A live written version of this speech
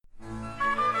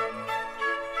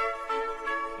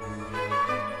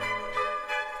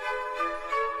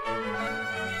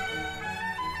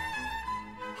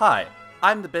Hi,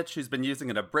 I'm the bitch who's been using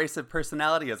an abrasive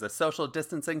personality as a social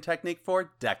distancing technique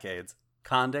for decades.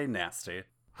 Condé Nasty.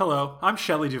 Hello, I'm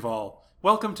Shelley Duvall.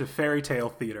 Welcome to Fairy Tale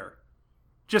Theater.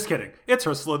 Just kidding, it's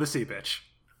Ursula the Sea Bitch.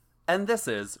 And this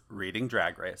is Reading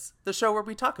Drag Race, the show where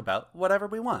we talk about whatever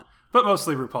we want. But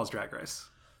mostly RuPaul's Drag Race.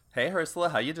 Hey Ursula,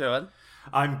 how you doing?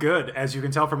 I'm good. As you can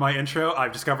tell from my intro,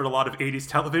 I've discovered a lot of 80s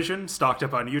television, stocked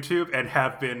up on YouTube, and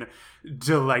have been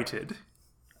delighted.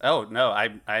 Oh, no,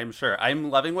 I'm sure. I'm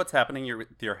loving what's happening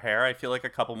with your hair. I feel like a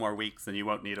couple more weeks and you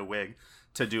won't need a wig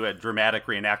to do a dramatic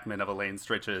reenactment of Elaine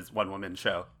Stritch's one-woman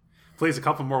show. Please, a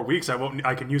couple more weeks,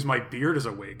 I can use my beard as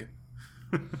a wig.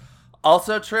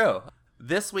 Also true.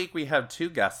 This week we have two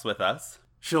guests with us.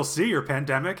 She'll see your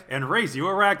pandemic and raise you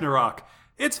a Ragnarok.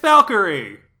 It's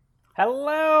Valkyrie!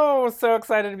 Hello! So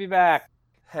excited to be back.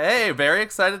 Hey, very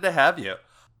excited to have you.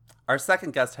 Our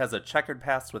second guest has a checkered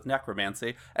past with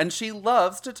necromancy, and she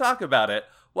loves to talk about it.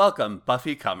 Welcome,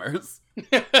 Buffy Cummers.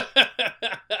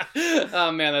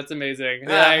 Oh man, that's amazing.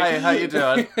 Yeah, hi, how you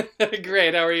doing?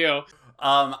 Great, how are you?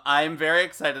 I'm very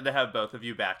excited to have both of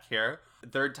you back here.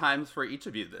 Third times for each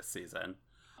of you this season.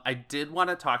 I did want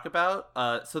to talk about,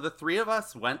 so the three of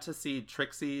us went to see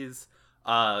Trixie's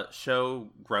show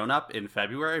Grown Up in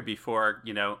February before,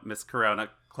 Miss Corona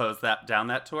closed down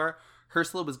that tour.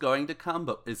 Ursula was going to come,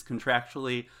 but is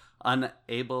contractually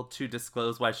unable to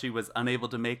disclose why she was unable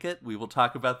to make it. We will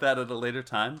talk about that at a later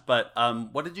time. But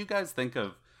what did you guys think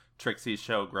of Trixie's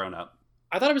show Grown Up?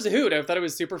 I thought it was a hoot. I thought it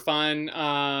was super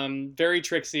fun. Very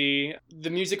Trixie. The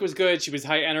music was good. She was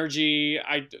high energy.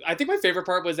 I think my favorite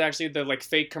part was actually the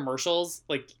fake commercials,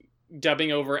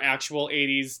 dubbing over actual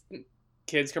 80s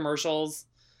kids commercials.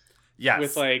 Yes.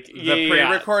 With the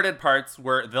pre-recorded parts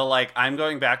where they'll I'm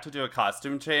going back to do a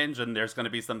costume change and there's going to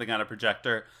be something on a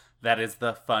projector that is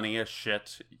the funniest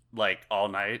shit all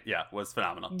night. Yeah, was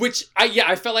phenomenal. Which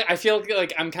I feel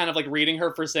like I'm kind of reading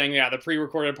her for saying the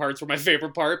pre-recorded parts were my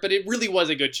favorite part, but it really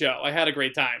was a good show. I had a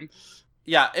great time.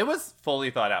 Yeah, it was fully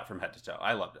thought out from head to toe.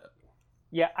 I loved it.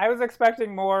 Yeah, I was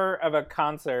expecting more of a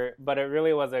concert, but it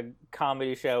really was a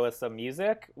comedy show with some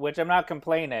music, which I'm not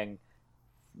complaining.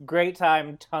 Great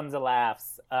time, tons of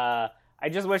laughs. I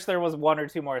just wish there was one or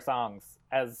two more songs,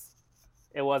 as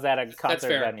it was at a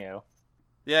concert venue.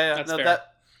 Yeah,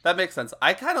 that makes sense.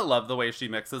 I kind of love the way she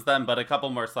mixes them, but a couple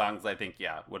more songs, I think,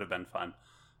 would have been fun.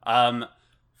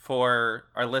 For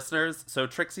our listeners, so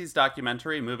Trixie's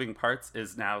documentary, Moving Parts,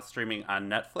 is now streaming on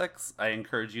Netflix. I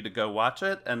encourage you to go watch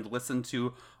it and listen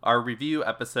to our review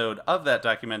episode of that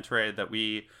documentary that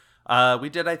we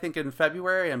did, I think, in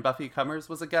February, and Buffy Cummers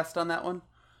was a guest on that one.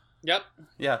 Yep.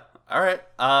 Yeah. All right. It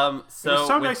was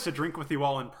so nice to drink with you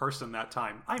all in person that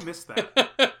time. I missed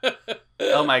that.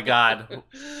 Oh my God.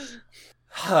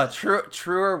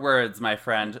 Truer words, my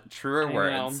friend. Truer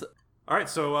words. All right,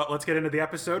 so let's get into the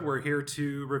episode. We're here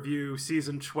to review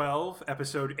Season 12,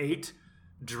 Episode 8,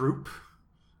 Droop.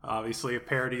 Obviously a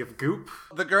parody of Goop.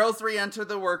 The girls re-enter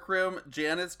the workroom.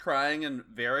 Jan is crying and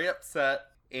very upset.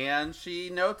 And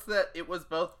she notes that it was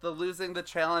both the losing the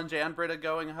challenge and Britta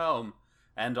going home.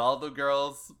 And all the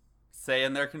girls say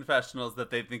in their confessionals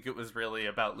that they think it was really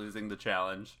about losing the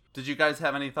challenge. Did you guys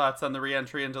have any thoughts on the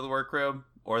re-entry into the workroom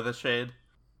or the shade?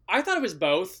 I thought it was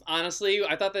both, honestly.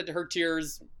 I thought that her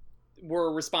tears were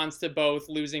a response to both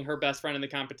losing her best friend in the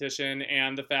competition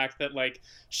and the fact that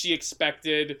she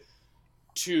expected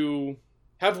to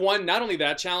have won not only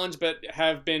that challenge but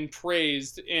have been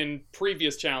praised in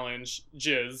previous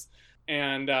challenges,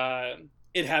 and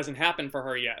it hasn't happened for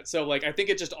her yet. So I think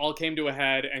it just all came to a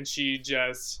head and she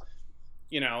just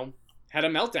had a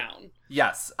meltdown.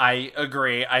 Yes, I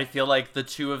agree. I feel like the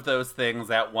two of those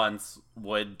things at once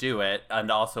would do it.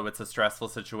 And also it's a stressful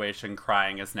situation.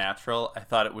 Crying is natural. I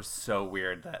thought it was so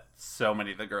weird that so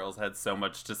many of the girls had so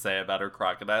much to say about her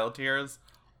crocodile tears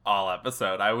all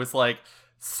episode. I was like,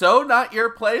 so not your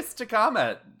place to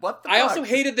comment. What the fuck? I also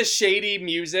hated the shady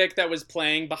music that was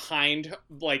playing behind,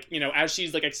 as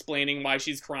she's explaining why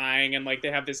she's crying, and they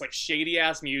have this shady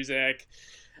ass music.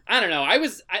 I don't know.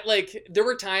 There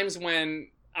were times when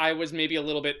I was maybe a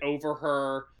little bit over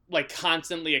her,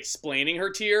 constantly explaining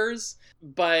her tears,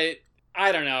 but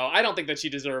I don't know. I don't think that she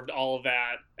deserved all of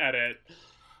that at it.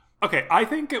 Okay, I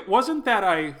think it wasn't that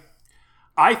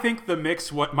I think the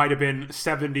mix might have been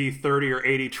 70-30 or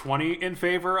 80-20 in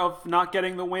favor of not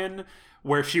getting the win,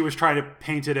 where she was trying to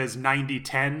paint it as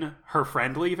 90-10, her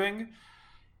friend leaving.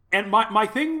 And my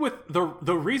thing with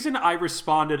the reason I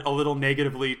responded a little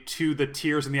negatively to the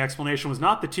tears and the explanation was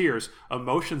not the tears.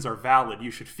 Emotions are valid.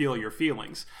 You should feel your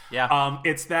feelings. Yeah.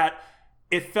 It's that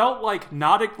it felt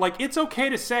it's okay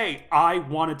to say I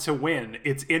wanted to win.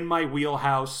 It's in my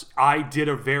wheelhouse. I did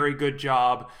a very good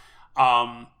job.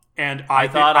 And I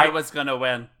thought I was going to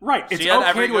win. Right. She had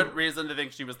every good reason to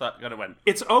think she was going to win.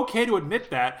 It's okay to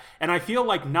admit that. And I feel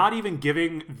like not even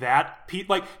giving that...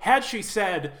 Like, had she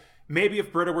said, maybe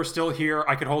if Britta were still here,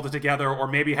 I could hold it together, or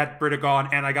maybe had Britta gone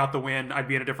and I got the win, I'd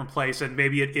be in a different place, and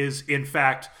maybe it is, in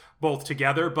fact, both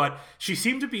together. But she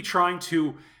seemed to be trying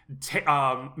to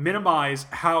minimize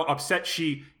how upset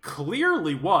she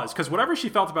clearly was, because whatever she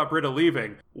felt about Britta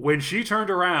leaving, when she turned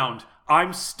around,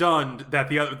 I'm stunned that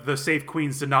the safe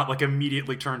queens did not like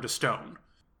immediately turn to stone.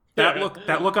 That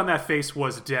look on that face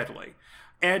was deadly.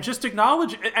 And just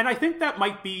acknowledge, and I think that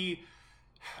might be,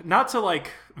 not to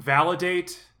like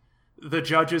validate the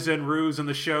judges and Ruse and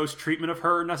the show's treatment of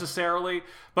her necessarily,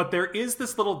 but there is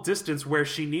this little distance where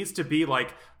she needs to be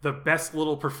like the best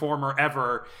little performer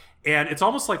ever. And it's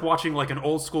almost like watching like an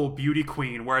old school beauty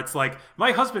queen where it's like,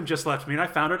 my husband just left me and I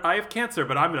found out I have cancer,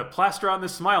 but I'm going to plaster on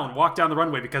this smile and walk down the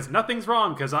runway because nothing's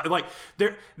wrong. Because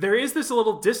there is this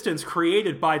little distance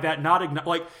created by that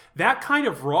like that kind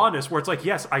of rawness where it's like,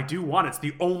 yes, I do want it. It's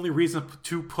the only reason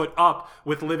to put up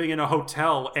with living in a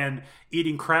hotel and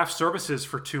eating craft services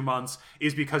for 2 months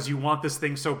is because you want this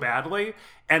thing so badly,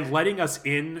 and letting us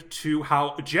into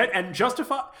how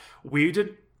justify. We did,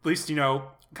 at least,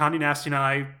 Condé Nast and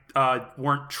I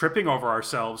weren't tripping over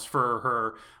ourselves for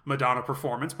her Madonna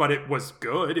performance, but it was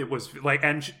good. It was like,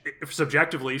 and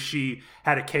subjectively, she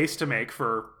had a case to make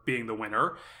for being the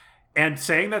winner. And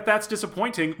saying that that's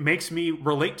disappointing makes me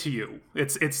relate to you.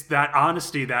 It's that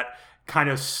honesty that kind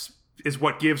of is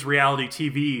what gives reality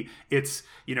TV its,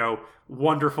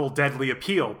 wonderful, deadly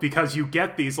appeal, because you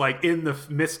get these, like, in the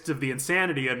midst of the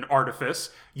insanity and artifice,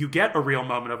 you get a real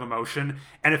moment of emotion.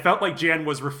 And it felt like Jan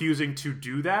was refusing to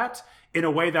do that in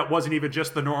a way that wasn't even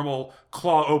just the normal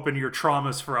claw open your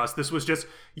traumas for us. This was just,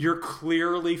 you're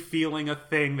clearly feeling a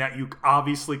thing that you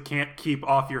obviously can't keep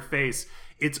off your face.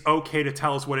 It's okay to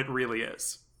tell us what it really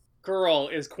is. Girl,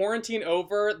 is quarantine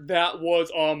over? That was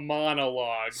a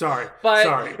monologue. Sorry. But...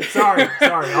 Sorry.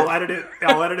 I'll edit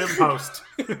it in post.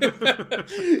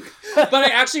 But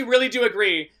I actually really do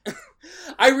agree.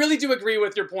 I really do agree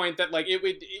with your point that like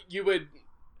you would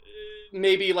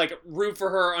maybe like root for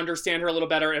her, understand her a little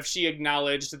better if she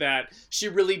acknowledged that she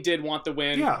really did want the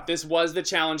win. Yeah. This was the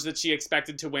challenge that she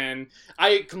expected to win.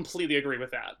 I completely agree with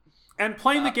that. And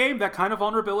playing the game, that kind of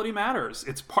vulnerability matters.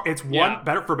 It's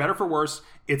better for worse.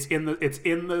 It's in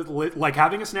the like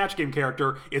having a Snatch Game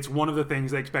character. It's one of the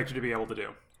things they expect you to be able to do.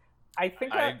 I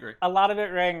think I agree. A lot of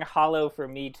it rang hollow for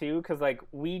me too, because like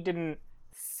we didn't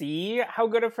see how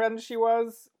good a friend she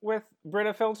was with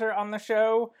Britta Filter on the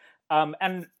show,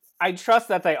 and I trust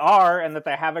that they are and that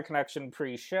they have a connection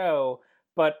pre-show.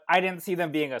 But I didn't see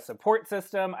them being a support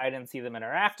system. I didn't see them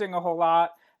interacting a whole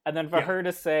lot, and then for her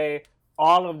to say,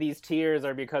 all of these tears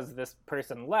are because this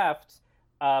person left.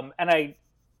 And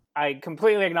I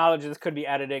completely acknowledge this could be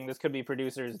editing, this could be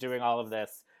producers doing all of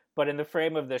this. But in the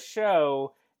frame of the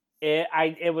show, it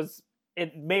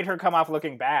made her come off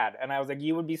looking bad. And I was like,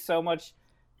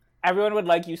 everyone would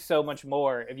like you so much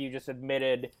more if you just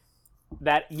admitted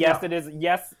that, it is,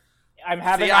 yes, I'm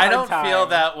having a hard time. I don't feel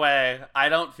that way. I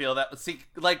don't feel that. See,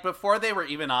 like, before they were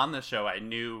even on the show, I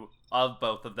knew of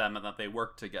both of them and that they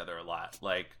worked together a lot.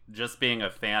 Like, just being a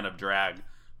fan of drag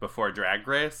before Drag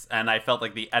Race. And I felt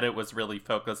like the edit was really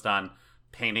focused on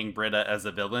painting Britta as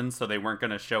a villain, so they weren't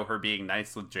going to show her being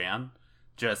nice with Jan,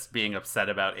 just being upset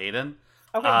about Aiden.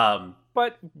 Okay,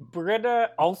 but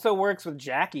Britta also works with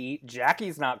Jackie.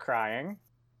 Jackie's not crying.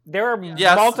 There are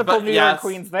multiple New York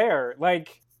queens there.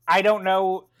 Like, I don't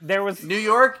know. There was New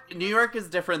York is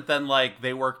different than like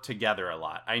they worked together a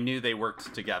lot. I knew they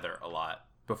worked together a lot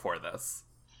before this.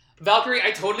 Valkyrie,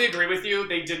 I totally agree with you.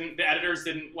 The editors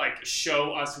didn't like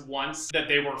show us once that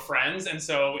they were friends, and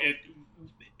so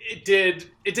it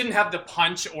didn't have the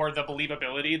punch or the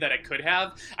believability that it could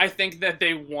have. I think that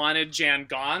they wanted Jan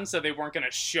gone, so they weren't going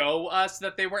to show us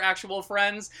that they were actual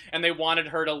friends, and they wanted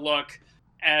her to look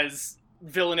as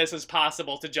villainous as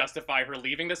possible to justify her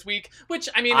leaving this week, which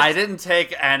I mean, I didn't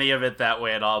take any of it that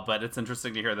way at all, but it's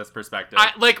interesting to hear this perspective.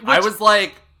 I was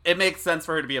like, it makes sense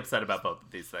for her to be upset about both of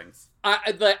these things.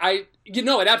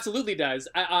 It absolutely does.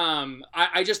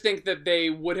 I just think that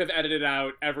they would have edited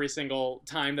out every single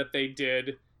time that they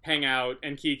did hang out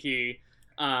and Kiki,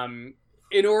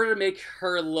 in order to make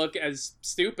her look as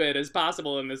stupid as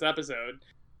possible in this episode.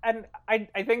 And I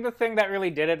think the thing that really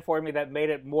did it for me, that made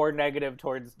it more negative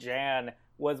towards Jan,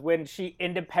 was when she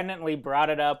independently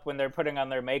brought it up when they're putting on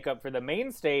their makeup for the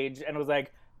main stage and was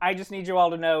like, I just need you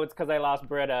all to know it's because I lost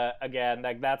Britta again.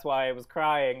 Like, that's why I was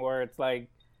crying, where it's like,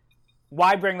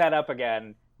 why bring that up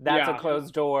again? That's a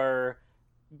closed door.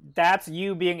 that's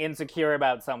you being insecure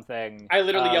about something. I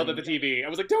literally yelled at the TV. I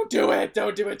was like, don't do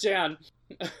it, Jan.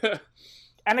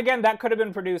 And again, that could have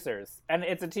been producers. And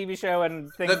it's a TV show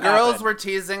and things The girls happen. were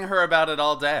teasing her about it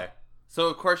all day. So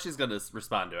of course she's going to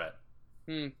respond to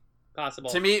it. Possible.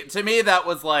 To me, that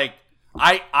was like,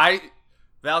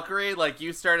 Valkyrie, like,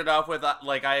 you started off with,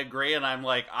 like, I agree, and I'm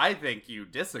like, I think you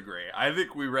disagree. I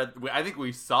think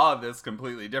we saw this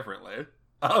completely differently.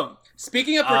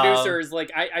 Speaking of producers,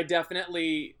 like, I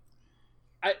definitely,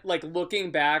 like, looking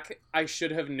back, I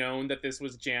should have known that this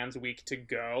was Jan's week to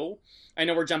go. I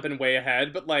know we're jumping way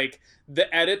ahead, but, like,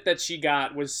 the edit that she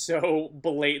got was so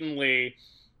blatantly,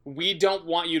 we don't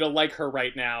want you to like her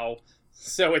right now,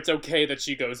 so it's okay that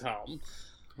she goes home.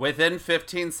 Within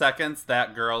 15 seconds,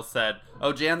 that girl said,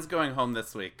 "Oh, Jan's going home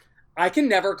this week." I can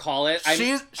never call it.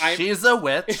 She's a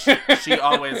witch. She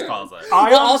always calls it.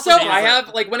 I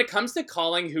have, like, when it comes to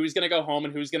calling who's gonna go home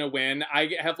and who's gonna win,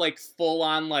 I have, like, full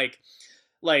on, like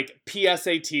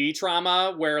PSAT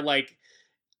trauma where, like,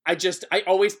 I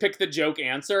always pick the joke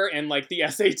answer and, like, the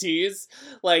SATs,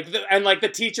 and the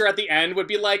teacher at the end would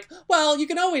be like, well, you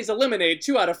can always eliminate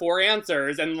 2 out of 4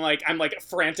 answers, and, like, I'm, like,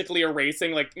 frantically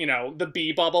erasing, like, you know, the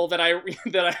B bubble that I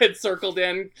had circled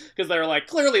in, because they're like,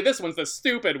 clearly this one's the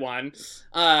stupid one.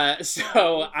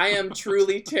 So I am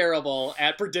truly terrible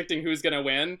at predicting who's gonna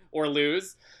win or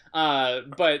lose,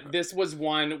 but this was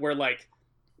one where, like,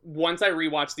 once I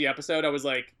rewatched the episode, I was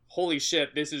like, holy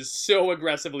shit, this is so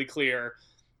aggressively clear.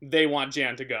 They want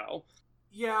Jan to go.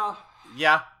 Yeah.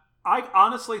 I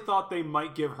honestly thought they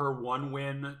might give her one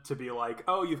win to be like,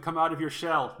 oh, you've come out of your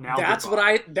shell. Now that's what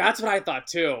I thought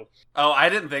too. Oh, I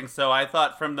didn't think so. I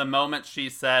thought from the moment she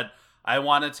said, I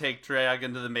want to take drag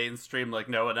into the mainstream like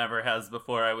no one ever has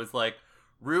before, I was like,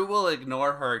 Rue will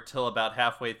ignore her till about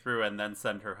halfway through and then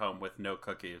send her home with no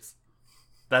cookies.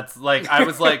 That's like, I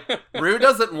was like, Rue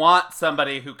doesn't want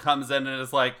somebody who comes in and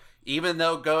is like, even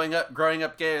though growing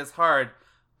up gay is hard,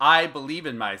 I believe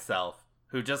in myself,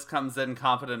 who just comes in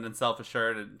confident and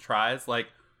self-assured and tries. Like,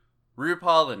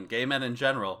 RuPaul and gay men in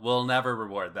general will never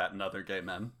reward that in other gay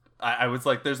men. I was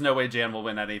like, there's no way Jan will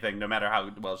win anything, no matter how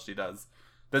well she does.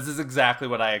 This is exactly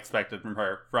what I expected from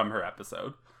her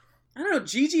episode. I don't know,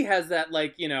 Gigi has that,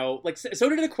 like, you know, like, so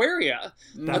did Aquaria.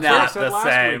 Not the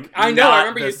same. I know, I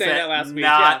remember you saying that last week.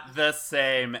 Not the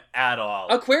same at all.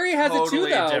 Aquaria has totally it too,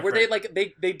 though, different. Where they, like,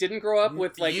 they didn't grow up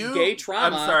with, like, gay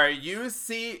trauma. I'm sorry,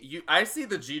 I see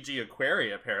the Gigi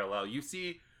Aquaria parallel. You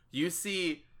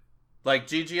see, like,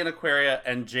 Gigi and Aquaria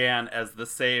and Jan as the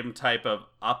same type of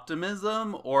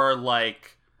optimism, or,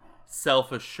 like,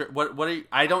 self-assured. What are you,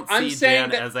 I don't see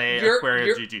Jan as a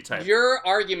Aquaria Gigi type. Your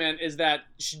argument is that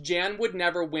Jan would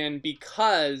never win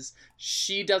because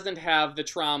she doesn't have the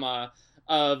trauma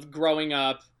of growing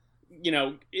up, you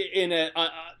know, in a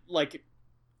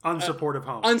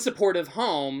unsupportive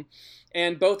home,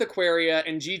 and both Aquaria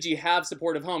and Gigi have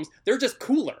supportive homes. They're just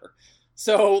cooler.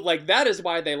 So, like, that is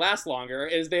why they last longer,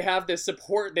 is they have this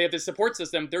support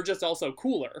system. They're just also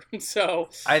cooler. So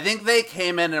I think they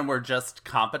came in and were just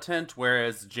competent,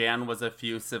 whereas Jan was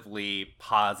effusively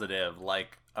positive,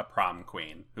 like a prom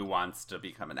queen who wants to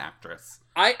become an actress.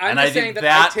 I think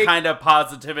that kind of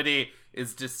positivity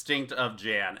is distinct of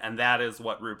Jan, and that is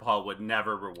what RuPaul would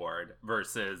never reward,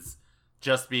 versus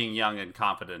just being young and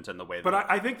confident in the way that... But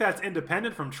I think that's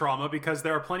independent from trauma, because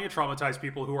there are plenty of traumatized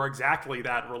people who are exactly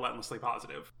that relentlessly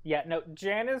positive. Yeah, no,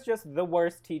 Jan is just the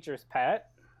worst teacher's pet.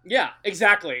 Yeah,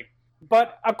 exactly.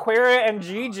 But Aquaria and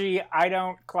Gigi, I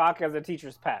don't clock as a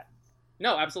teacher's pet.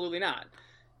 No, absolutely not.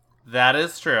 That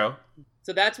is true.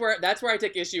 So that's where I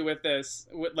take issue with this,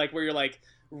 like, where you're like,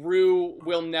 Rue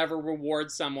will never reward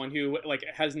someone who, like,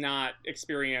 has not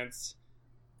experienced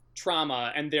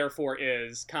trauma and therefore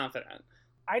is confident.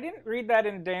 I didn't read that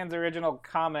in Dan's original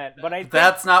comment, but I think,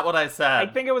 that's not what I said. I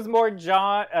think it was more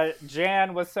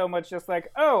Jan was so much just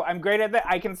like, oh, I'm great at that.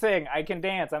 I can sing. I can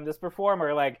dance. I'm this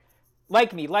performer. Like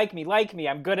me.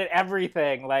 I'm good at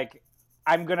everything. Like,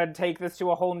 I'm going to take this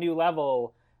to a whole new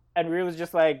level. And Rue was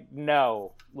just like,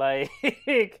 no. Like,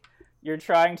 you're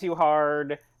trying too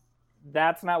hard.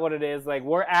 That's not what it is. Like,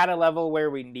 we're at a level where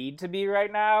we need to be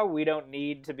right now. We don't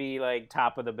need to be, like,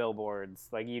 top of the billboards.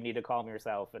 Like, you need to calm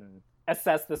yourself and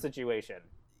assess the situation.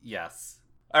 Yes.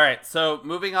 All right, so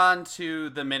moving on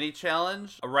to the mini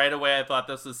challenge. Right away, I thought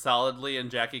this was solidly in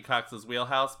Jackie Cox's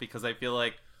wheelhouse, because I feel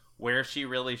like where she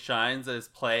really shines is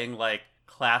playing, like,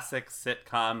 classic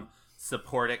sitcom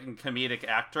supporting comedic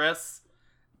actress.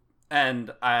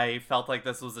 And I felt like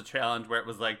this was a challenge where it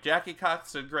was like, Jackie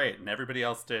Cox did great and everybody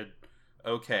else did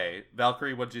okay.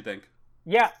 Valkyrie, what'd you think?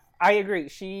 Yeah, I agree.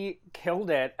 She killed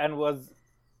it and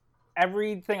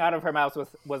everything out of her mouth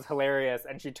was hilarious,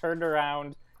 and she turned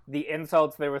around the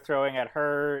insults they were throwing at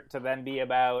her to then be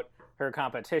about her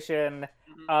competition.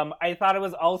 I thought it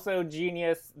was also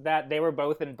genius that they were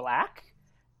both in black,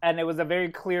 and it was a very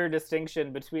clear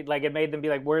distinction between, like, it made them be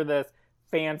like, we're the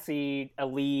fancy,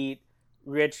 elite,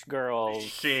 rich girls.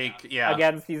 Chic, yeah.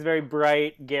 Against these very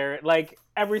bright, Garrett. Like,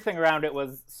 everything around it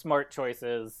was smart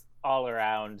choices all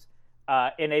around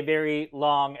in a very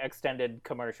long, extended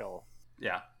commercial.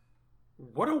 Yeah.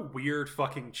 What a weird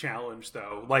fucking challenge,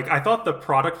 though. Like, I thought the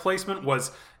product placement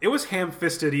was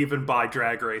ham-fisted even by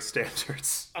Drag Race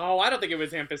standards. Oh, I don't think it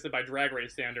was ham-fisted by Drag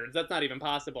Race standards. That's not even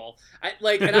possible. I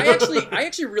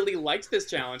actually really liked this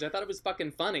challenge. I thought it was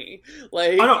fucking funny.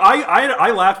 Like, I know, I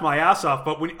laughed my ass off,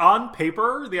 but when on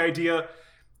paper, the idea,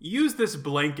 use this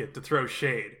blanket to throw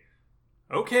shade.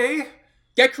 Okay.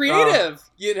 Get creative,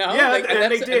 you know? Yeah, like,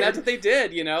 and they did. And that's what they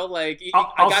did, you know? Like,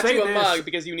 I'll I got say you a this. mug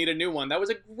because you need a new one. That was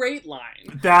a great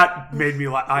line. That made me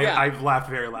laugh. Yeah. I've laughed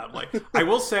very loudly. I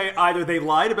will say either they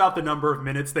lied about the number of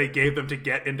minutes they gave them to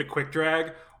get into quick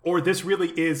drag, or this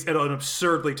really is an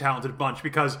absurdly talented bunch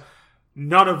because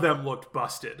none of them looked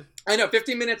busted. I know,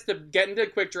 15 minutes to get into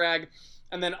quick drag,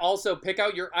 and then also pick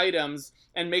out your items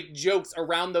and make jokes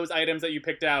around those items that you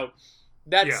picked out.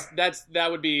 That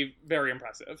would be very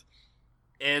impressive.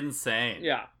 Insane.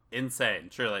 Yeah. Insane,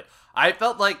 truly. I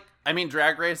felt like, I mean,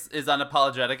 Drag Race is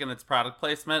unapologetic in its product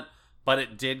placement, but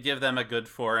it did give them a good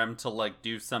forum to, like,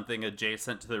 do something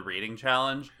adjacent to the reading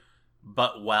challenge,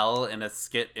 but well in a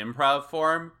skit improv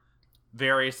form.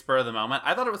 Very spur of the moment.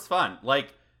 I thought it was fun.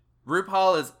 Like,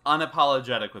 RuPaul is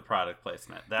unapologetic with product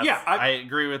placement. I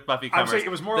agree with Buffy Cummers. Saying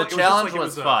it was more the like, challenge it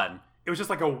was fun. It was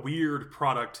just like a weird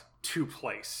product to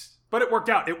place. But it worked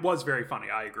out. It was very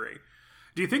funny. I agree.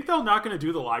 Do you think they're not going to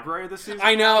do the library this season?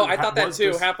 I know. I thought that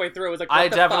too. Halfway through, I was like, what I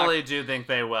the definitely fuck? do think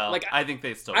they will. Like, I think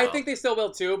they still will. I think they still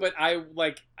will too, but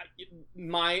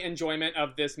my enjoyment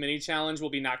of this mini challenge will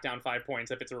be knocked down 5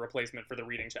 points if it's a replacement for the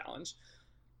reading challenge.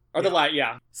 Or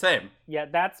yeah. Same. Yeah,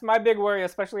 that's my big worry,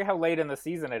 especially how late in the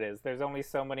season it is. There's only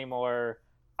so many more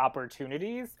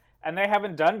opportunities, and they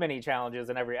haven't done mini challenges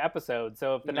in every episode.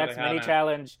 So if the next mini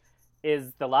challenge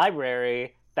is the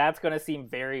library, that's going to seem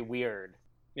very weird.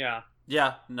 Yeah.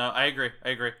 Yeah, no, I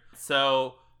agree.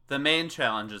 So, the main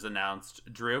challenge is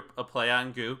announced. Droop, a play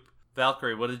on Goop.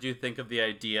 Valkyrie, what did you think of the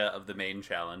idea of the main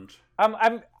challenge?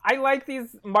 I like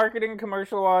these marketing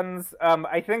commercial ones.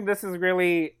 I think this is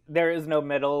really, there is no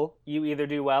middle. You either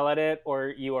do well at it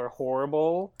or you are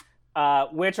horrible,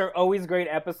 which are always great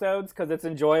episodes because it's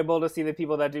enjoyable to see the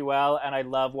people that do well, and I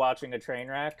love watching a train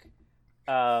wreck.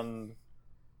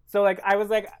 So, like, I was,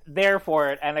 like, there for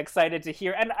it and excited to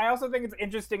hear. And I also think it's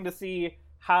interesting to see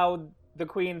how the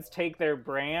queens take their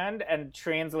brand and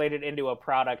translate it into a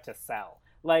product to sell.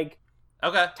 Like,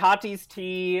 okay, Tati's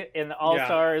tea in the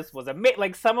All-Stars was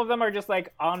like, some of them are just,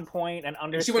 like, on point and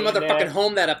understand She went motherfucking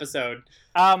home that episode.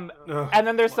 And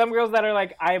then there's some girls that are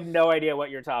like, I have no idea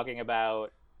what you're talking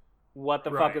about. What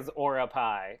the fuck is Aura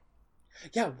Pie?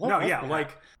 Yeah, what? No, yeah, like,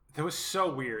 that was so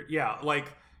weird. Yeah, like,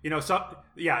 you know,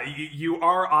 you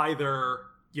are either,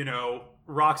 you know,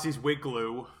 Roxy's wig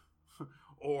glue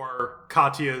or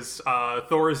Katya's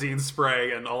Thorazine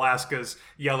spray and Alaska's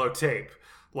yellow tape.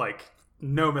 Like,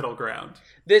 no middle ground.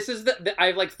 This is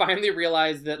I've, like, finally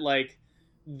realized that, like,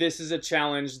 this is a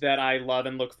challenge that I love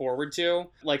and look forward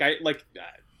to. Like,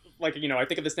 you know, I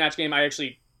think of the Snatch Game. I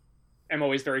actually am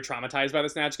always very traumatized by the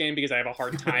Snatch Game because I have a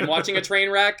hard time watching a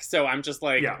train wreck. So I'm just,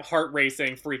 like, heart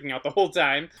racing, freaking out the whole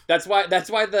time. That's why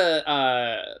the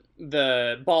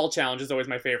ball challenge is always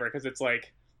my favorite, because it's,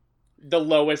 like, the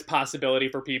lowest possibility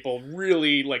for people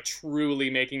really, like, truly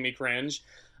making me cringe.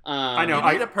 I know.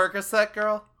 You need a Percocet,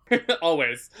 girl?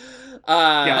 Always.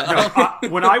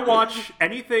 When I watch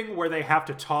anything where they have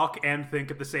to talk and think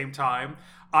at the same time,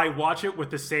 I watch it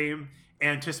with the same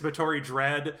anticipatory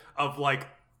dread of, like,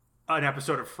 an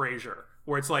episode of Frasier,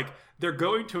 where it's like, they're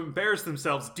going to embarrass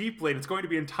themselves deeply and it's going to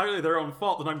be entirely their own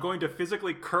fault, and I'm going to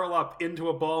physically curl up into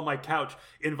a ball on my couch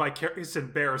in vicarious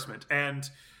embarrassment. And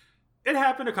it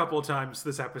happened a couple of times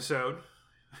this episode.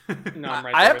 No, I'm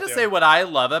right I there have with to you. say, what I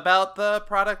love about the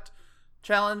product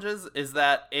challenges is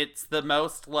that it's the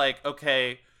most, like,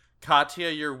 okay,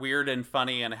 Katya, you're weird and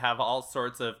funny and have all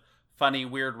sorts of funny,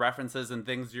 weird references and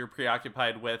things you're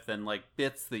preoccupied with and, like,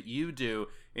 bits that you do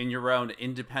in your own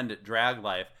independent drag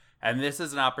life. And this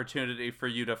is an opportunity for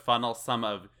you to funnel some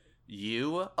of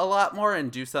you a lot more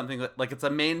and do something that, like, it's a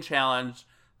main challenge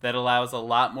that allows a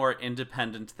lot more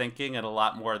independent thinking and a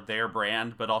lot more their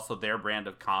brand, but also their brand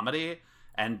of comedy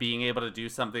and being able to do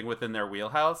something within their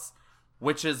wheelhouse,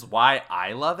 which is why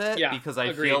I love it, because I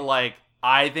agreed. feel like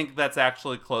I think that's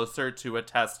actually closer to a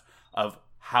test of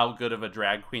how good of a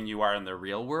drag queen you are in the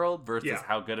real world versus Yeah.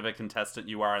 how good of a contestant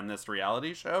you are in this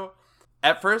reality show.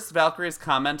 At first, Valkyrie's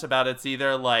comment about it's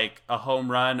either like a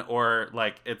home run or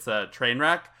like it's a train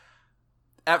wreck.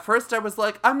 At first I was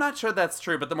like, I'm not sure that's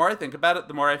true, but the more I think about it,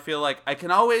 the more I feel like I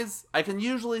can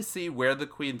usually see where the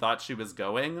queen thought she was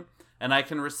going, and I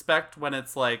can respect when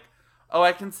it's like, oh,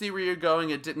 I can see where you're going,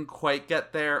 it didn't quite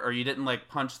get there, or you didn't like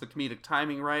punch the comedic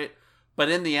timing right. But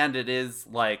in the end, it is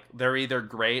like they're either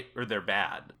great or they're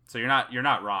bad. So you're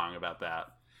not wrong about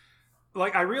that.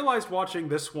 Like, I realized watching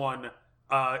this one,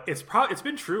 it's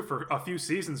been true for a few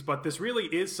seasons, but this really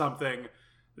is something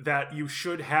that you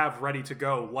should have ready to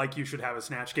go, like you should have a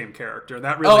Snatch Game character. And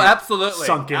that really absolutely.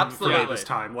 sunk in Absolutely. for me this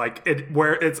time. Like,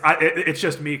 it's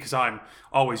just me because I'm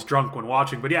always drunk when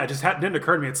watching. But yeah, it just didn't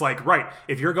occur to me. It's like, right,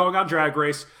 if you're going on Drag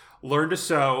Race, learn to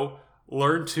sew,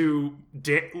 learn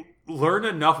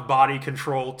enough body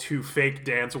control to fake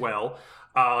dance well,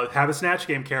 have a Snatch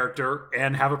Game character,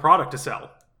 and have a product to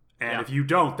sell. And if you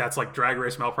don't, that's like Drag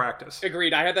Race malpractice.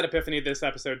 Agreed. I had that epiphany this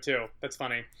episode too. That's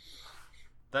funny.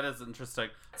 That is interesting.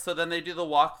 So then they do the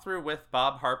walkthrough with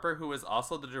Bob Harper, who is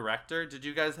also the director. Did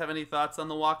you guys have any thoughts on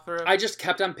the walkthrough? I just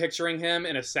kept on picturing him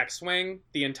in a sex swing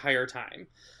the entire time.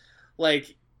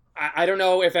 Like, I don't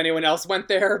know if anyone else went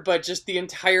there, but just the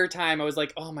entire time I was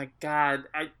like, oh my god,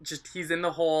 he's in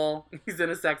the hole. He's in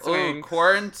a sex swing. Ooh,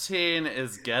 quarantine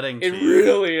is getting to It you.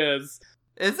 really is.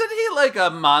 Isn't he like a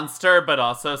monster but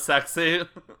also sexy?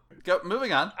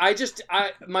 Moving on.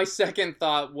 My second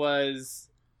thought was,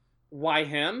 why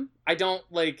him? I don't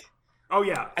like... Oh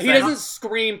yeah. He doesn't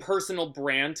scream personal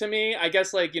brand to me. I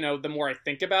guess, like, you know, the more I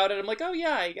think about it, I'm like, oh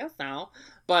yeah, I guess now.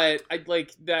 But I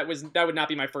like that would not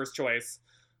be my first choice.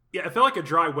 Yeah, it felt like a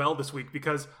dry well this week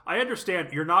because I understand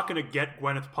you're not going to get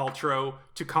Gwyneth Paltrow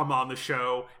to come on the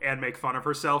show and make fun of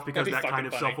herself because That'd be that kind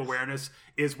of fucking funny. self-awareness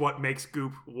is what makes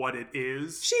Goop what it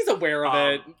is. She's aware of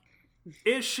it.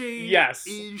 Is she? Yes.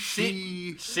 Is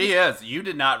she? She is. You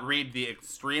did not read the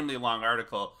extremely long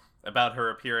article about her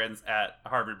appearance at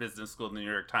Harvard Business School in the New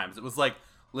York Times. It was like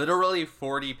literally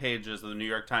 40 pages of the New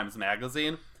York Times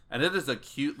Magazine, and it is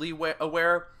acutely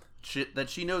aware that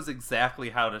she knows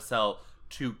exactly how to sell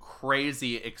to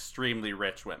crazy, extremely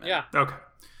rich women. Yeah.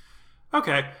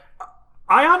 Okay.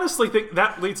 I honestly think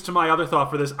that leads to my other thought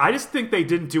for this. I just think they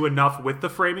didn't do enough with the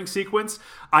framing sequence.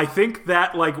 I think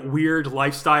that, like, weird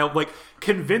lifestyle, like,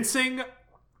 convincing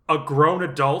a grown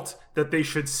adult that they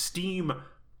should steam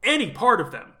any part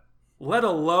of them, let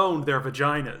alone their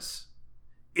vaginas,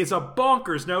 is a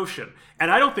bonkers notion.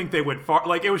 And I don't think they went far.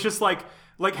 Like, it was just like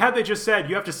had they just said,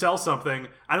 you have to sell something,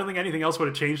 I don't think anything else would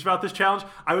have changed about this challenge.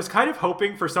 I was kind of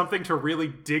hoping for something to really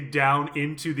dig down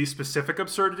into the specific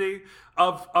absurdity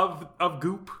of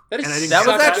Goop. That is And I think That was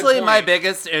Such a good actually my point.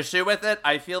 biggest issue with it.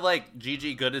 I feel like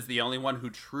Gigi Good is the only one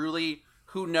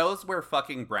who knows where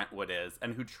fucking Brentwood is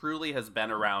and who truly has been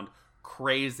around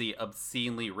crazy,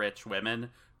 obscenely rich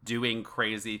women doing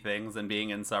crazy things and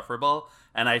being insufferable.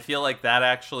 And I feel like that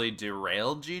actually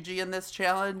derailed Gigi in this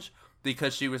challenge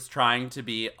because she was trying to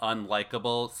be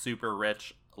unlikable, super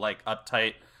rich, like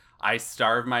uptight. I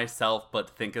starve myself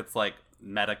but think it's like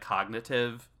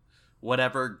metacognitive,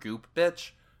 whatever, Goop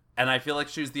bitch. And I feel like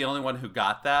she's the only one who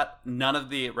got that. None of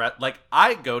the...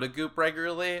 I go to Goop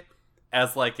regularly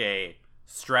as like a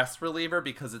stress reliever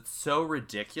because it's so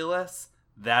ridiculous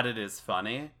that it is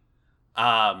funny.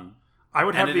 I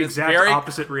would have and the it is exact very-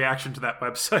 opposite reaction to that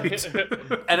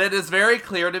website. And it is very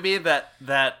clear to me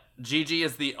that Gigi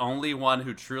is the only one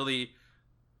who truly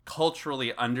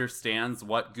culturally understands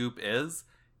what Goop is,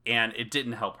 and it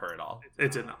didn't help her at all.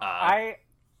 It did not. I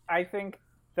think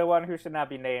the one who should not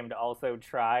be named also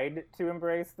tried to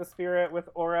embrace the spirit with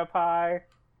Aura Pie.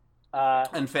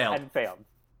 And failed. And failed.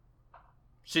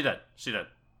 She did.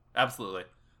 Absolutely.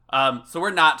 So we're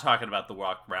not talking about the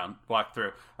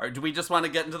walkthrough. Or do we just want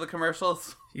to get into the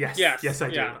commercials? Yes, Yes, I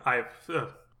do. yeah.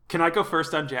 Can I go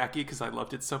first on Jackie because I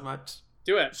loved it so much?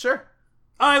 Do it. Sure.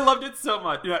 I loved it so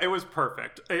much. Yeah, it was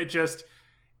perfect. It's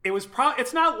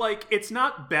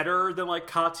not better than like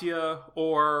Katya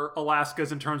or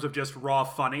Alaska's in terms of just raw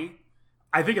funny.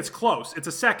 I think it's close. It's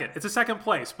a second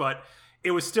place, but it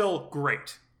was still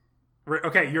great.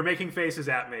 Okay, you're making faces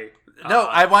at me. No,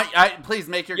 please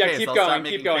make your case. Keep I'll stop going.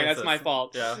 making Keep going. faces. That's my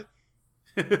fault. Yeah.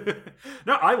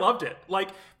 No, I loved it. Like,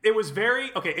 it was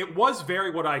very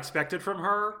what I expected from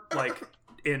her, like,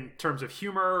 in terms of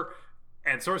humor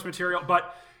and source material,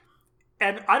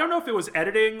 and I don't know if it was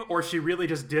editing or she really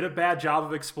just did a bad job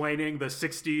of explaining the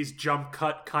 60s jump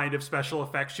cut kind of special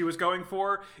effects she was going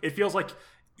for. It feels like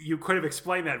you could have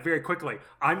explained that very quickly.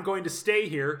 I'm going to stay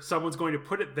here, someone's going to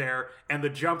put it there, and the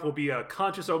jump will be a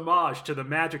conscious homage to the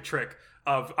magic trick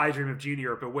of I Dream of Jeannie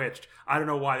or Bewitched. I don't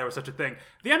know why there was such a thing.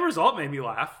 The end result made me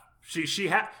laugh.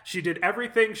 She did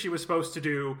everything she was supposed to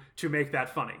do to make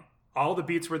that funny. All the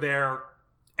beats were there,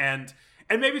 and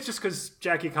maybe it's just because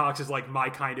Jackie Cox is like my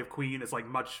kind of queen. It's like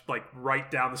much like right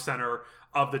down the center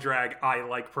of the drag I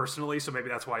like personally, so maybe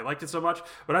that's why I liked it so much.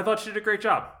 But I thought she did a great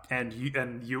job, and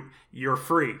you're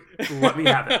free. Let me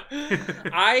have it.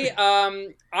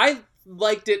 I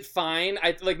liked it fine.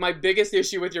 I like my biggest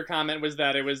issue with your comment was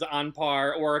that it was on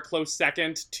par or a close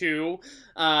second to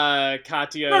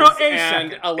Katya's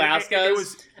and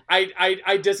Alaska's.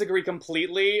 I disagree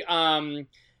completely. It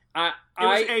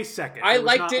was a second. I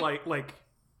liked it.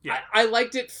 Yeah. I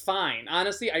liked it fine.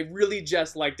 Honestly, I really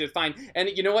just liked it fine. And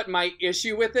you know what? My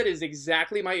issue with it is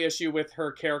exactly my issue with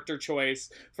her character choice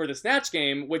for the Snatch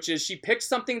Game, which is she picks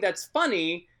something that's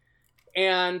funny,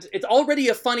 and it's already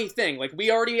a funny thing. Like, we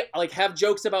already have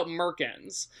jokes about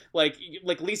Merkins. Like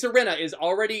Lisa Rinna is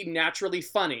already naturally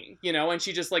funny, and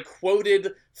she just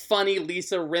quoted funny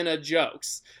Lisa Rinna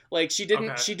jokes. Like, she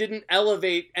didn't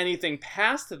elevate anything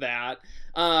past that.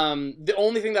 The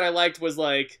only thing that I liked was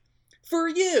for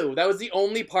you. That was the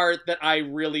only part that I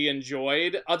really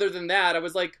enjoyed. Other than that, I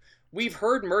was like, we've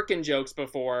heard Merkin jokes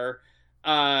before.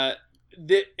 I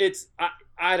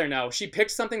don't know. She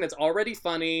picked something that's already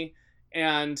funny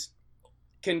and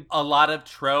can... A lot of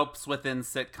tropes within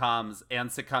sitcoms and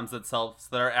sitcoms themselves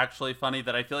that are actually funny,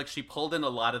 that I feel like she pulled in a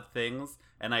lot of things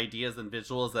and ideas and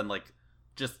visuals and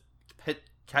just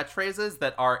catchphrases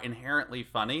that are inherently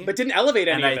funny. But didn't elevate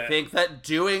any of it. And I think that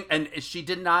she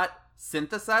did not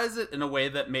synthesize it in a way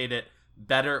that made it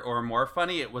better or more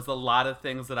funny. It was a lot of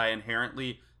things that I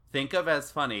inherently think of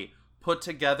as funny put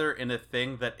together in a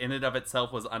thing that in and of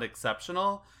itself was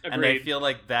unexceptional. Agreed. And I feel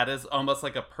like that is almost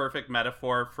like a perfect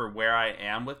metaphor for where I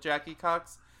am with Jackie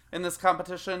Cox in this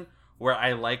competition, where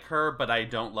I like her but I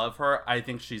don't love her. I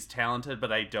think she's talented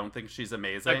but I don't think she's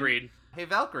amazing. Agreed. Hey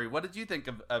Valkyrie, what did you think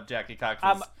of Jackie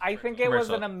Cox's I think it was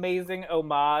an amazing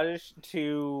homage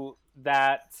to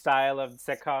that style of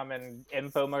sitcom and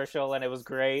infomercial, and it was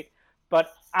great.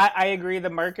 But I agree, the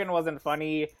Merkin wasn't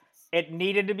funny. It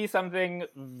needed to be something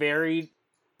very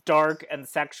dark and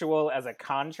sexual as a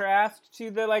contrast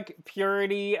to the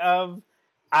purity of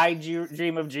I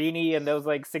Dream of Jeannie and those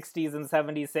 60s and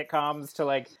 70s sitcoms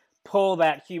to pull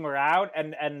that humor out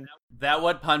and that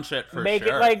would punch it for make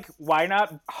sure. It why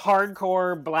not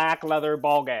hardcore black leather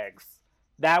ball gags?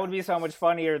 That would be so much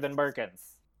funnier than Merkins.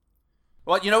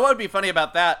 Well, you know what would be funny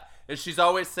about that is she's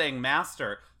always saying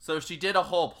master. So she did a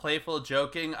whole playful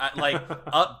joking,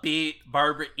 upbeat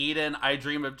Barbara Eden, I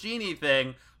Dream of Jeannie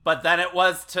thing, but then it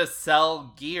was to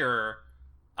sell gear.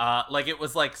 It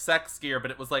was sex gear, but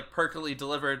it was perkily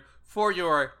delivered for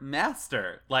your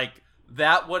master.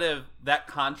 That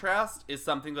contrast is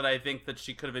something that I think that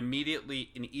she could have immediately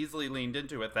and easily leaned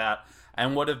into with that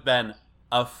and would have been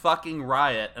a fucking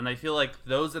riot. And I feel like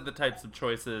those are the types of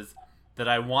choices that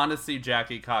I want to see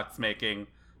Jackie Cox making,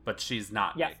 but she's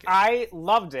not making. I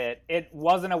loved it. It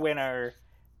wasn't a winner.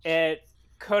 It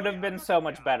could have been so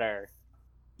much better.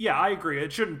 Yeah, I agree.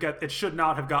 It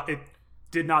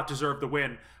did not deserve the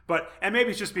win. And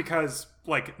maybe it's just because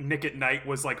Nick at Night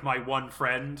was my one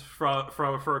friend for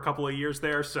a couple of years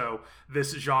there, so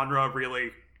this genre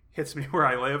really hits me where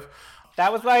I live.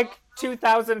 That was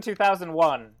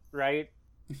 2001, right?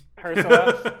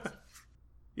 Ursula?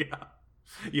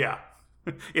 Yeah.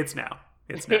 It's now.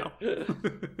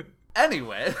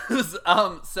 Anyways,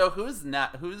 so whose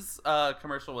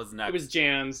commercial was next? It was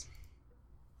Jan's.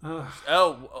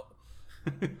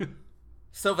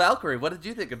 So Valkyrie, what did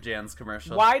you think of Jan's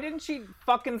commercial? Why didn't she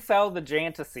fucking sell the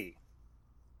Jantasy?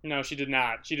 No, she did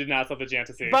not. She did not sell the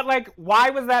Jantasy. But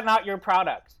why was that not your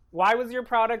product? Why was your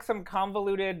product some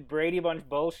convoluted Brady Bunch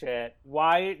bullshit?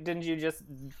 Why didn't you just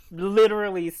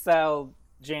literally sell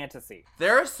Jantasy?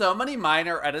 There are so many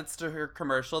minor edits to her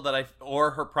commercial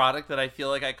or her product that I feel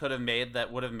like I could have made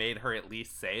that would have made her at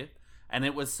least safe. And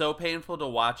it was so painful to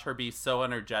watch her be so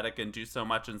energetic and do so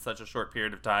much in such a short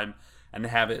period of time and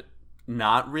have it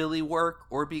not really work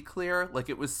or be clear.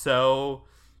 It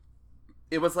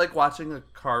was like watching a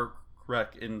car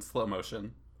wreck in slow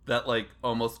motion that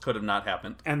almost could have not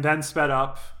happened. And then sped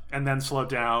up, and then slowed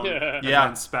down, and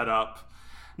then sped up.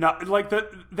 Now,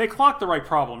 they clocked the right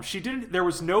problem. There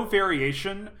was no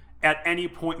variation at any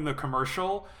point in the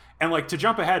commercial. And to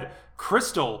jump ahead,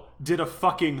 Crystal did a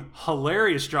fucking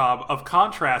hilarious job of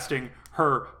contrasting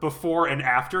her before and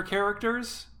after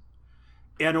characters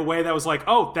in a way that was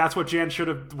that's what Jan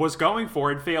was going for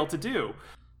and failed to do.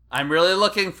 I'm really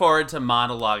looking forward to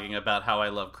monologuing about how I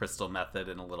love Crystal Method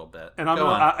in a little bit. And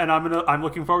I'm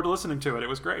looking forward to listening to it. It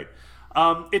was great.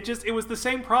 It was the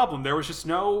same problem. There was just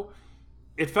no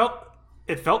it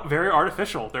felt very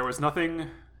artificial. There was nothing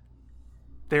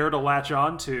there to latch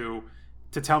on to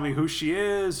tell me who she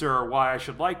is or why I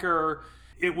should like her.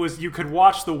 It was, you could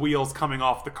watch the wheels coming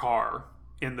off the car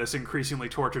in this increasingly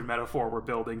tortured metaphor we're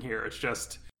building here. It's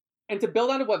just... And to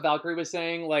build on to what Valkyrie was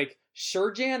saying, like,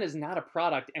 Shurjan is not a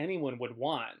product anyone would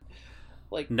want.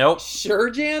 Like, nope.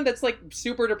 Shurjan, that's, like,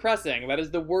 super depressing. That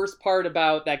is the worst part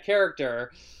about that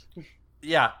character.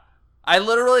 Yeah. I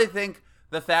literally think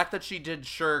the fact that she did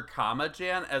Sure, comma,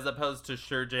 Jan, as opposed to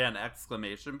Sure, Jan,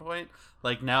 exclamation point,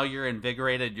 like, now you're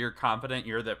invigorated, you're confident,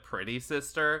 you're the pretty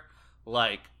sister,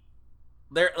 like,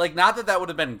 there, like, not that would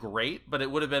have been great, but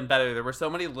it would have been better. There were so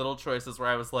many little choices where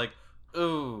I was like,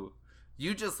 ooh,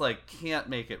 you just, like, can't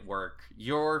make it work.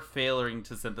 You're failing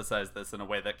to synthesize this in a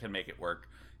way that can make it work.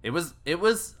 It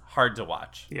was hard to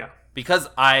watch. Yeah. Because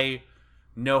I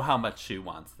know how much she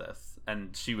wants this,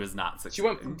 and she was not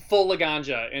succeeding. She went full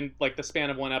Laganja in, like, the span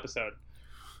of one episode.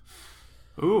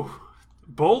 Ooh.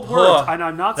 Bold words, and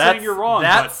I'm not saying you're wrong.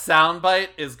 That soundbite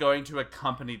is going to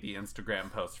accompany the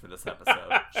Instagram post for this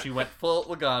episode. She went full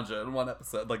Laganja in one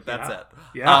episode. Like, that's it.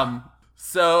 Yeah.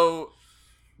 So,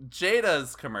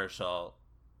 Jada's commercial,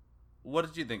 what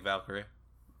did you think, Valkyrie?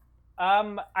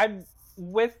 I'm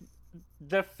with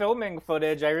the filming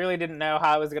footage, I really didn't know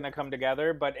how it was going to come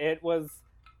together, but it was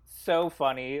so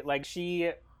funny. Like,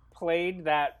 she played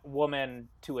that woman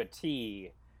to a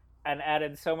T and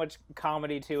added so much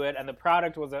comedy to it, and the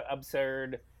product was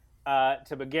absurd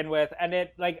to begin with, and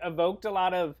it, like, evoked a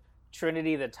lot of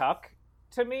Trinity the Tuck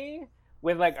to me,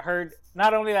 with, like, her,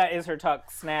 not only that is her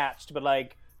tuck snatched, but,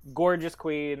 like, gorgeous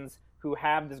queens who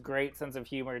have this great sense of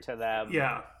humor to them.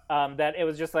 Yeah. That it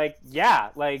was just like, yeah,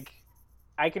 like,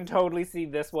 I can totally see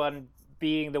this one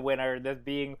being the winner, this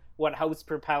being what helps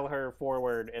propel her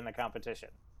forward in the competition.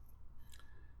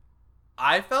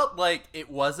 I felt like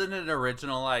it wasn't an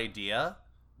original idea,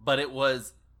 but it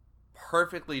was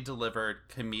perfectly delivered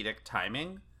comedic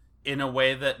timing in a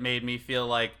way that made me feel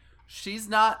like she's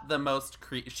not the most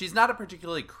she's not a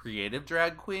particularly creative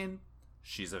drag queen.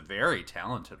 She's a very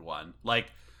talented one. Like,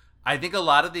 I think a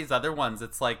lot of these other ones,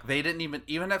 it's like they didn't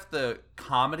even if the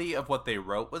comedy of what they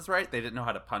wrote was right, they didn't know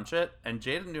how to punch it, and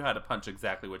Jada knew how to punch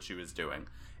exactly what she was doing.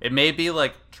 It may be,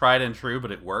 like, tried and true,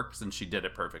 but it works, and she did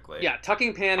it perfectly. Yeah,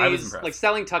 tucking panties, like,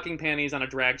 selling tucking panties on a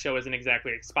drag show isn't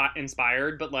exactly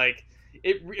inspired, but, like,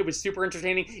 it was super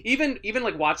entertaining. Even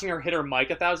like, watching her hit her mic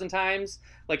 1,000 times,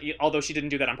 like, although she didn't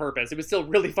do that on purpose, it was still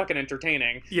really fucking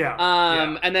entertaining. Yeah.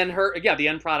 And then the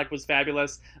end product was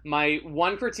fabulous. My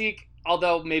one critique,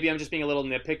 although maybe I'm just being a little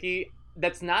nitpicky,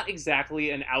 that's not exactly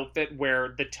an outfit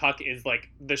where the tuck is, like,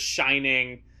 the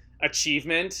shining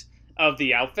achievement of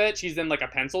the outfit. She's in, like, a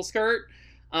pencil skirt.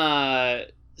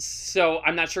 So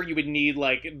I'm not sure you would need,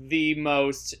 like, the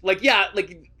most, like, yeah,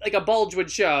 like a bulge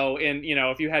would show in, you know,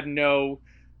 if you had no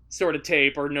sort of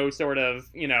tape or no sort of,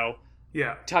 you know,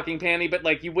 tucking panty, but,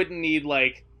 like, you wouldn't need,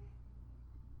 like,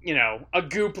 you know, a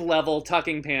goop level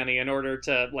tucking panty in order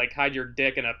to, like, hide your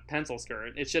dick in a pencil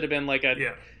skirt. It should have been like a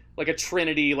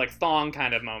Trinity, like, thong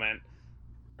kind of moment.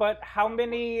 But how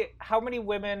many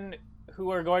women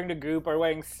who are going to Goop are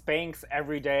wearing Spanx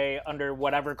every day under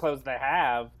whatever clothes they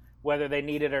have, whether they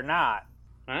need it or not?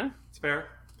 Huh? It's fair.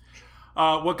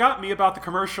 What got me about the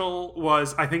commercial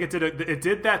was, I think it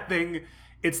did that thing.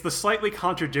 It's the slightly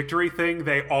contradictory thing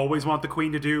they always want the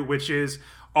queen to do, which is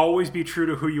always be true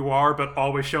to who you are, but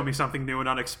always show me something new and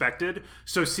unexpected.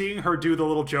 So seeing her do the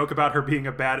little joke about her being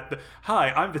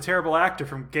hi, I'm the terrible actor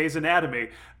from Grey's Anatomy,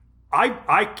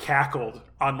 I cackled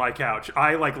on my couch.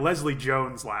 I, like, Leslie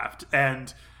Jones laughed,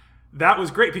 and that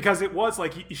was great because it was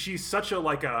like she's such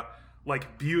a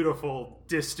beautiful,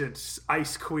 distant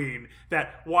ice queen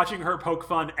that watching her poke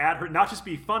fun at her, not just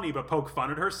be funny, but poke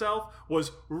fun at herself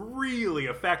was really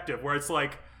effective. Where it's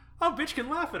like, oh, bitch can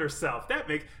laugh at herself. That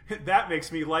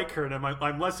makes me like her, and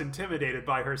I'm less intimidated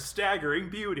by her staggering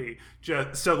beauty.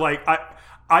 Just so, like,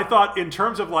 I thought in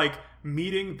terms of, like,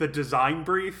 meeting the design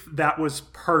brief, that was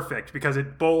perfect because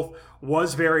it both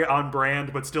was very on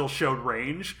brand but still showed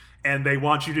range, and they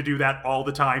want you to do that all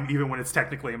the time, even when it's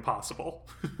technically impossible.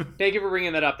 Thank you for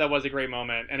bringing that up. That was a great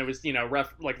moment, and it was, you know,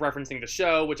 referencing the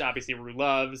show, which obviously Rue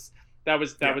loves. That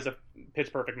was a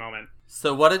pitch perfect moment.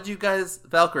 So what did you guys,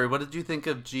 Valkyrie, what did you think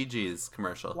of Gigi's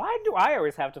commercial? Why do I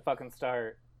always have to fucking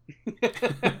start?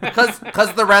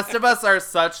 Because the rest of us are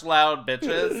such loud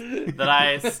bitches that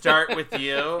I start with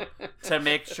you to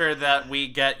make sure that we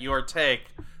get your take,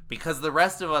 because the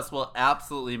rest of us will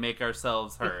absolutely make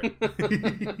ourselves heard.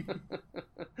 Fine.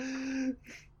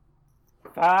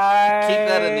 Keep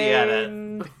that in the edit.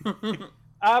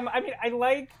 I mean, I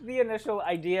like the initial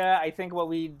idea. I think what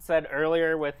we said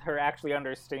earlier with her actually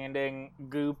understanding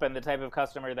Goop and the type of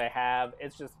customer they have,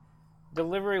 it's just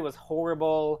delivery was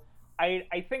horrible.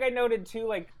 I think I noted too,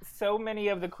 like, so many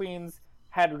of the queens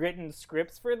had written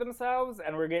scripts for themselves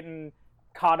and were getting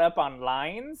caught up on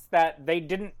lines that they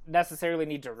didn't necessarily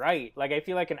need to write. Like, I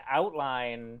feel like an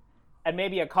outline and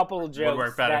maybe a couple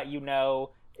jokes that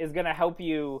is going to help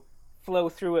you flow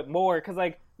through it more. Because,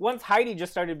 like, once Heidi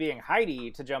just started being Heidi,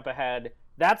 to jump ahead,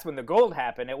 that's when the gold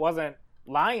happened. It wasn't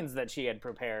lines that she had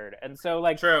prepared. And so,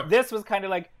 like, True. This was kind of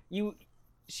like,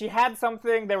 she had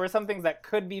something, there were some things that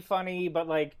could be funny, but,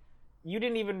 like, you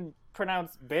didn't even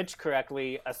pronounce bitch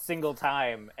correctly a single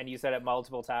time, and you said it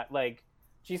multiple times. Like,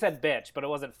 she said bitch, but it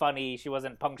wasn't funny. She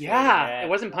wasn't punctuating it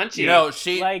wasn't punchy. No,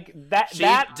 she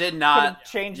did not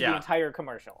change the entire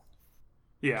commercial.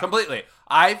 Yeah, completely.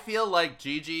 I feel like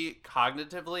Gigi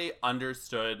cognitively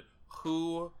understood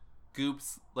who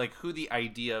the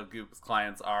idea of Goop's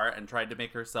clients are, and tried to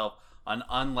make herself an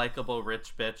unlikable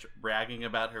rich bitch bragging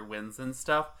about her wins and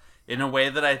stuff in a way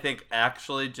that I think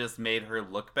actually just made her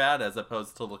look bad, as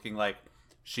opposed to looking like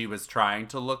she was trying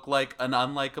to look like an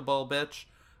unlikable bitch.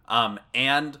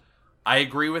 And I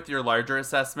agree with your larger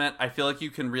assessment. I feel like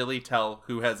you can really tell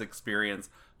who has experience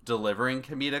delivering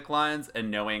comedic lines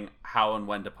and knowing how and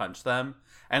when to punch them.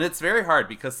 And it's very hard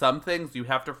because some things you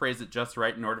have to phrase it just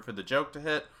right in order for the joke to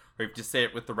hit, or you have to say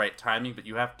it with the right timing, but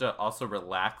you have to also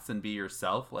relax and be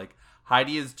yourself. Like,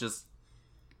 Heidi is just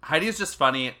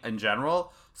funny in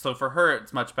general. So for her,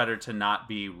 it's much better to not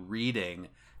be reading.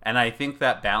 And I think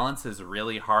that balance is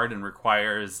really hard and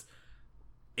requires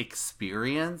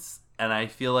experience. And I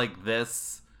feel like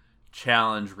this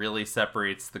challenge really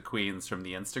separates the queens from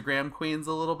the Instagram queens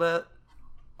a little bit,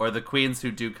 or the queens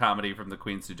who do comedy from the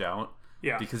queens who don't.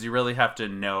 Yeah, because you really have to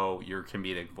know your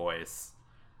comedic voice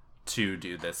to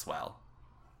do this well.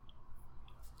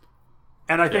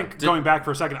 And I think, going back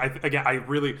for a second, I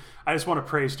just want to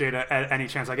praise Jada at any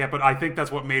chance I get, but I think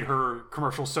that's what made her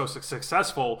commercial so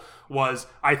successful. Was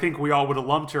I think we all would have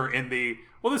lumped her in the,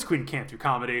 well, this queen can't do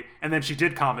comedy, and then she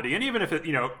did comedy, and even if it,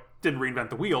 didn't reinvent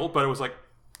the wheel, but it was like,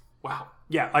 wow.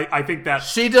 Yeah, I think that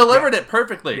she delivered it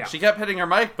perfectly. Yeah. She kept hitting her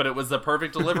mic, but it was the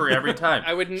perfect delivery every time.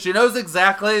 She knows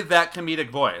exactly that comemic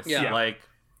voice. Yeah. Like,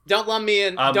 don't lump me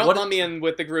in. Lump me in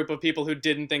with the group of people who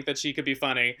didn't think that she could be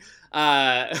funny.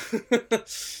 Buffy,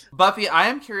 I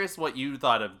am curious what you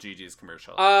thought of Gigi's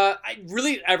commercial.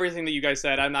 Really, everything that you guys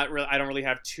said. I don't really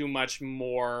have too much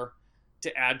more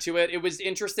to add to it. It was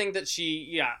interesting that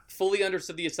she, fully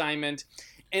understood the assignment,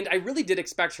 and I really did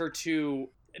expect her to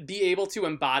be able to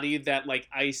embody that, like,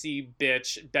 icy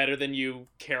bitch, better than you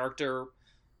character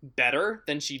better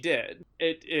than she did.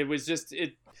 It was just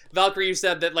it. Valkyrie, you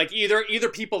said that, like, either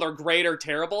people are great or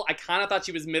terrible. I kind of thought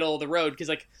she was middle of the road, because,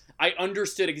 like, I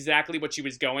understood exactly what she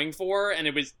was going for, and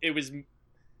it was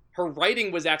her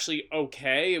writing was actually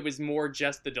okay. It was more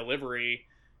just the delivery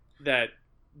that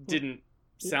didn't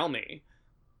sell me.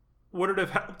 Would it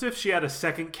have helped if she had a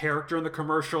second character in the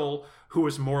commercial who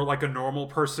was more like a normal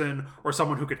person, or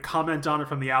someone who could comment on it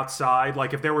from the outside?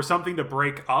 Like, if there was something to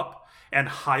break up and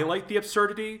highlight the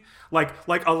absurdity, like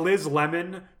a Liz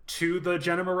Lemon to the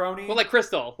Jenna Maroney. Well, like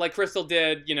Crystal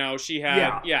did, she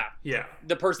had,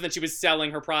 the person that she was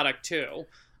selling her product to.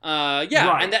 Right.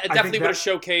 And that definitely would have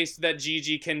showcased that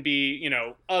Gigi can be,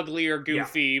 ugly or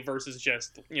goofy versus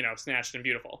just, snatched and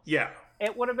beautiful. Yeah.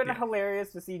 It would have been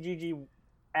hilarious to see Gigi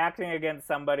acting against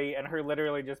somebody and her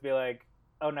literally just be like,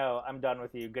 oh no, I'm done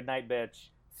with you. Good night, bitch.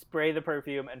 Spray the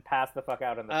perfume and pass the fuck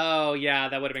out in the Oh, yeah,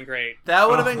 that would have been great. That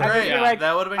would have been great. Yeah. Like,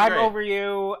 that would have been great. I'm over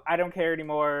you. I don't care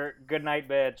anymore. Good night,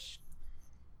 bitch.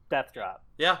 Death drop.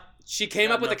 Yeah. She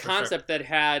came up with a concept that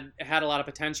had a lot of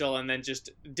potential, and then just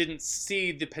didn't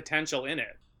see the potential in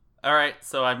it. All right,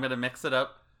 so I'm going to mix it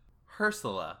up.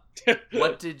 Ursula,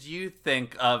 what did you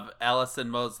think of Allison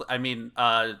Mosley? I mean,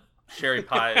 Sherry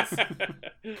Pie's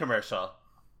commercial?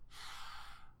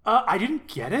 I didn't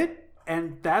get it,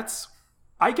 and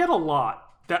I get a lot.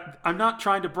 That I'm not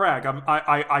trying to brag.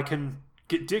 I can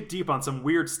dig deep on some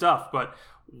weird stuff, but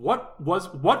what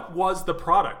was the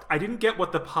product? I didn't get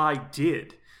what the pie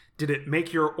did. Did it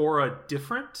make your aura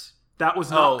different? That was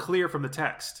not clear from the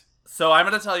text. So I'm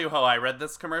going to tell you how I read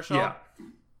this commercial. Yeah.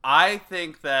 I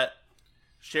think that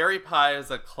Sherry Pie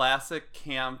is a classic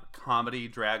camp comedy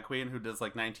drag queen who does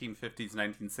like 1950s,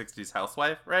 1960s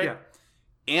housewife, right? Yeah.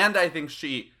 And I think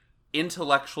she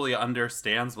intellectually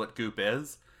understands what Goop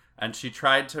is. And she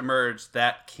tried to merge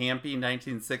that campy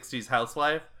 1960s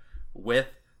housewife with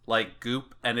like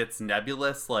Goop, and it's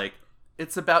nebulous, like,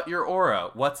 it's about your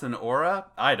aura. What's an aura?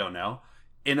 I don't know.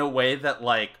 In a way that,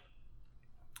 like,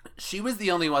 she was the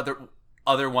only other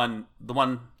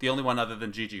the only one other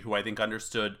than Gigi who I think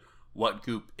understood what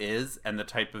Goop is and the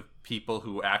type of people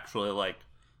who actually like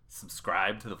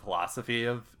subscribe to the philosophy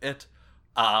of it.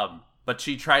 But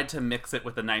she tried to mix it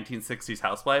with the 1960s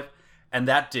housewife, and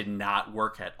that did not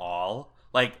work at all.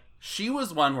 Like, she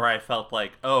was one where I felt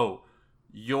like, oh,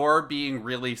 you're being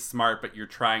really smart, but you're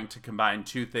trying to combine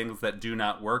two things that do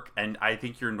not work, and I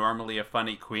think you're normally a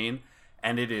funny queen,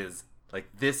 and it is like,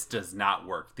 this does not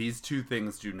work. These two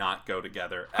things do not go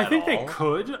together at all. I think they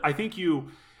could. I think you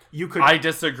could. I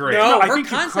disagree. No, I her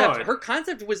think you concept. could. Her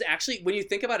concept was actually, when you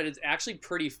think about it, it's actually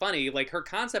pretty funny. Like, her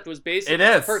concept was basically. It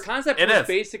is. Her concept It was is.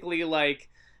 basically like,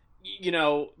 you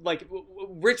know, like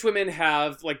rich women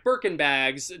have like Birkin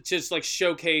bags to just like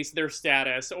showcase their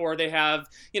status, or they have,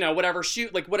 you know, whatever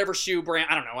shoe brand.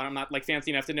 I don't know. I'm not like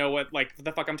fancy enough to know what like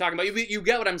the fuck I'm talking about. You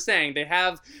get what I'm saying. They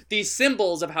have these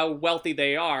symbols of how wealthy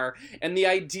they are, and the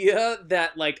idea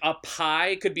that like a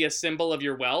pie could be a symbol of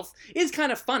your wealth is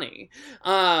kind of funny.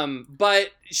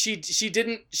 But she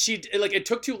didn't. It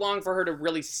took too long for her to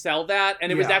really sell that,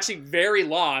 and it was actually very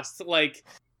lost. Like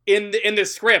in the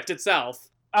script itself.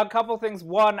 A couple things.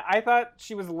 One, I thought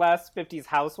she was less 50s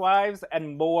Housewives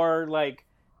and more like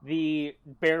the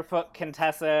Barefoot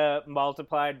Contessa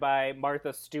multiplied by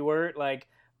Martha Stewart. Like,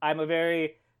 I'm a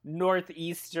very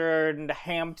Northeastern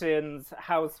Hamptons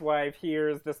housewife.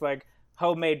 Here's this like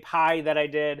homemade pie that I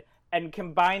did, and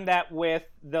combine that with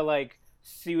the like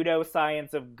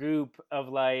pseudoscience of Goop of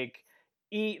like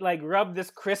rub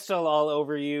this crystal all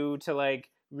over you to like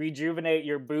rejuvenate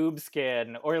your boob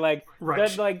skin, or like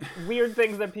the like weird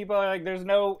things that people are like, there's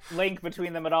no link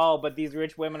between them at all, but these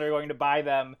rich women are going to buy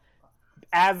them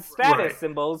as status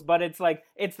symbols. But it's like,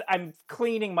 I'm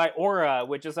cleaning my aura,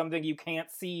 which is something you can't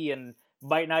see and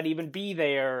might not even be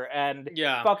there. And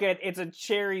fuck it, it's a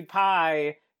cherry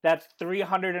pie that's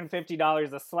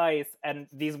 $350 a slice, and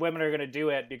these women are going to do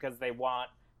it because they want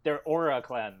their aura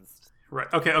cleansed. Right.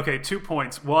 Okay. 2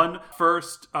 points. One,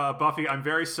 first, Buffy, I'm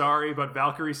very sorry, but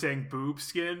Valkyrie saying boob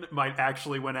skin might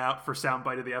actually win out for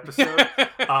soundbite of the episode.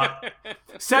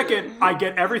 Second, I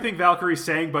get everything Valkyrie's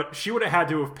saying, but she would have had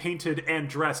to have painted and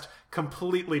dressed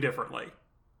completely differently.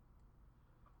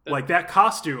 Like, that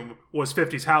costume was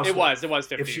 50s Housewives. It was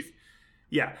 50s.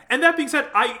 Yeah. And that being said,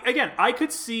 I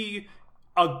could see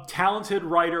a talented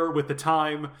writer with the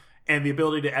time and the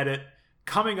ability to edit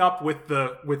coming up with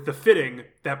the fitting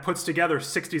that puts together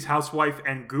 60s housewife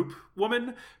and Goop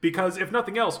woman, because if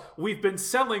nothing else, we've been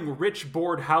selling rich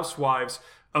bored housewives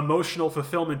emotional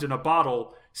fulfillment in a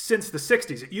bottle since the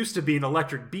 60s. It used to be an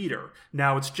electric beater.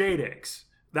 Now it's jade eggs.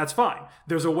 That's fine.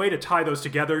 There's a way to tie those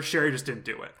together. Sherry just didn't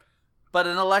do it. But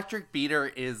an electric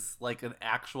beater is like an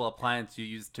actual appliance you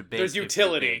use to bake. There's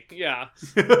utility, yeah.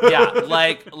 Yeah,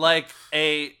 like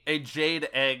a jade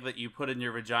egg that you put in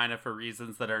your vagina for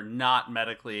reasons that are not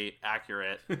medically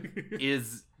accurate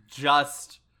is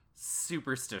just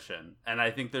superstition. And I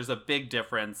think there's a big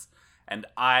difference. And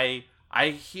I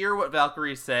hear what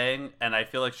Valkyrie's saying, and I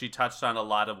feel like she touched on a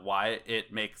lot of why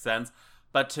it makes sense.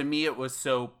 But to me, it was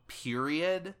so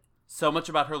period. So much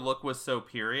about her look was so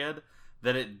period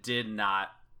that it didn't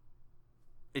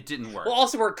work. Well,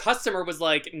 also her customer was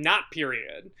like not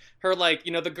period. Her like,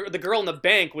 you know, the girl in the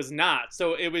bank was not.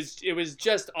 So it was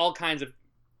just all kinds of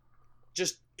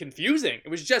just confusing. It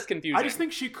was just confusing. I just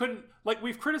think she couldn't, like,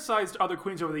 we've criticized other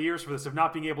queens over the years for this, of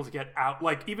not being able to get out,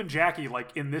 like even Jackie, like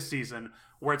in this season,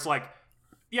 where it's like,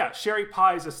 yeah, Sherry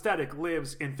Pie's aesthetic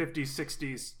lives in 50s,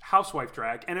 60s housewife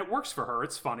drag, and it works for her.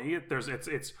 It's funny.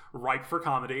 It's ripe for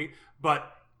comedy,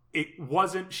 but it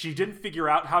wasn't, she didn't figure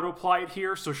out how to apply it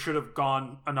here, so should have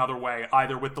gone another way,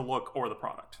 either with the look or the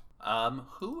product.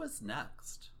 Who was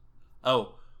next?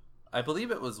 Oh, I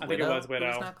believe it was Widow. I think it was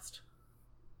Widow. Who was next?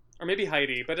 Or maybe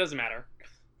Heidi, but it doesn't matter.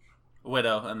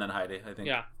 Widow, and then Heidi, I think.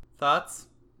 Yeah. Thoughts?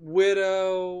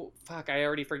 Widow, fuck, I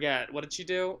already forget. What did she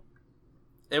do?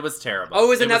 It was terrible. Oh, it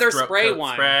was another spray coat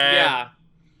one. Spray. Yeah.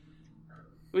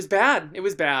 It was bad. It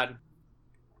was bad.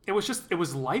 It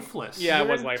was lifeless. Yeah, it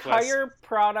was lifeless. Your entire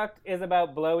product is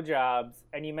about blowjobs,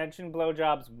 and you mentioned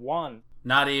blowjobs one.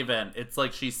 Not even. It's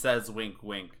like she says wink,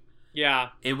 wink. Yeah.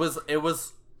 It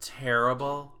was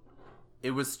terrible.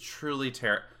 It was truly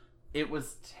terrible. It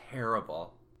was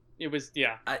terrible. It was,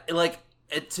 yeah.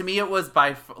 To me, it was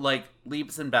by like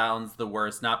leaps and bounds the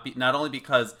worst. Not only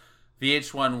because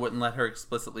VH1 wouldn't let her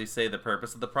explicitly say the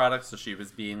purpose of the product, so she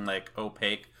was being like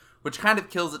opaque, which kind of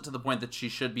kills it to the point that she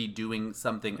should be doing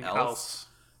something else.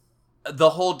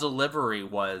 The whole delivery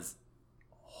was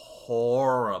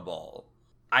horrible.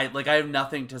 I have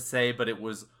nothing to say, but it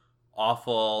was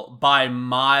awful by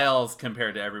miles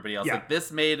compared to everybody else. Yeah. Like,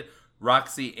 this made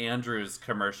Roxy Andrews'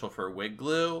 commercial for Wig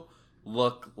Glue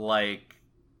look like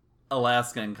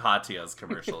Alaska and Katya's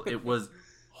commercial. It was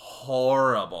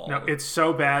horrible. No, it's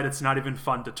so bad it's not even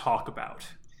fun to talk about.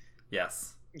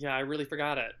 Yes. Yeah, I really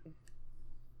forgot it.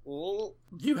 Well,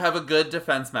 You have a good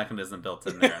defense mechanism built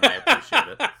in there, and I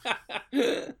appreciate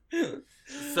it.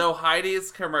 So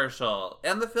Heidi's commercial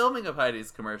and the filming of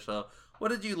Heidi's commercial, what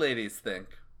did you ladies think?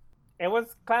 It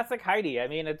was classic Heidi. I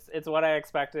mean, it's what I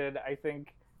expected. I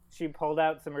think she pulled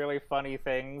out some really funny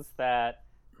things that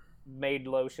made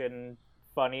Lotion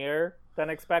funnier than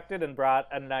expected and brought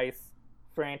a nice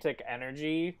frantic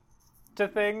energy to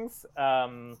things.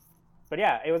 But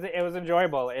yeah, it was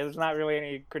enjoyable. It was not really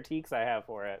any critiques I have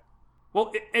for it.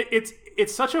 Well,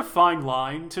 it's such a fine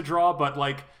line to draw, but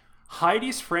like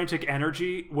Heidi's frantic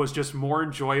energy was just more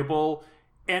enjoyable,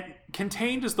 and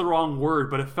contained is the wrong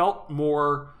word, but it felt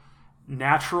more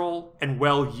natural and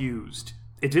well used.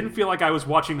 It didn't feel like I was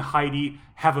watching Heidi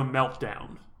have a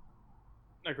meltdown.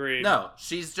 agreed. No,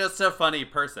 she's just a funny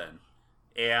person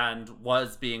and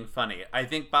was being funny. I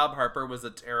think Bob Harper was a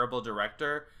terrible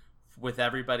director with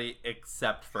everybody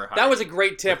except for Heidi. That was a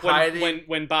great tip when, Heidi-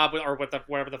 when Bob, or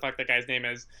whatever the fuck that guy's name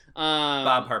is.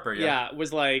 Bob Harper, yeah.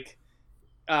 was like,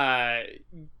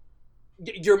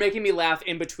 you're making me laugh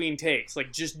in between takes.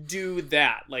 Like, just do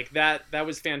that. Like, that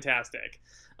was fantastic.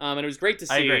 And it was great to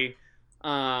see. I agree.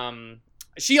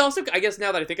 She also, I guess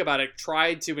now that I think about it,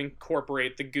 tried to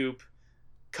incorporate the Goop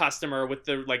customer with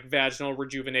the, like, vaginal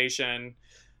rejuvenation.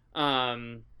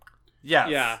 Yes.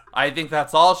 Yeah. I think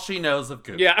that's all she knows of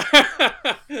Goop. Yeah.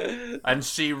 And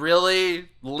she really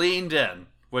leaned in,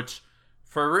 which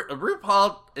for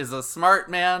RuPaul is a smart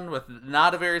man with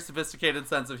not a very sophisticated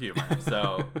sense of humor.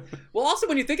 So, Well, also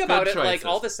when you think about Good it, like choices.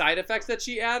 all the side effects that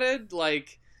she added,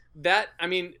 like that. I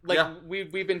mean, like Yeah.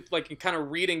 we've been like kind of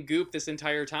reading Goop this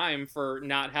entire time for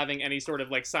not having any sort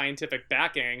of like scientific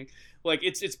backing. Like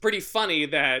it's pretty funny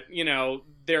that, you know,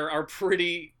 there are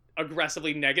pretty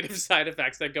aggressively negative side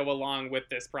effects that go along with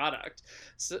this product.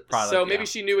 So maybe yeah.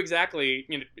 she knew exactly,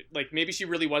 you know, like maybe she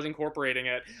really was incorporating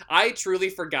it. I truly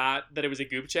forgot that it was a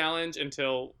Goop challenge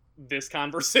until this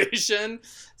conversation.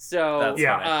 So That's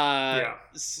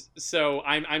funny. so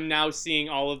I'm now seeing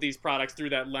all of these products through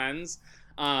that lens.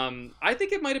 I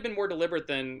think it might have been more deliberate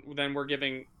than we're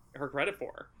giving her credit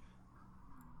for.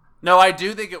 no, I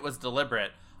do think it was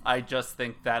deliberate. I just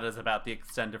think that is about the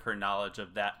extent of her knowledge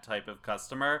of that type of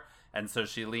customer. And so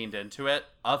she leaned into it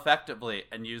effectively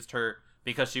and used her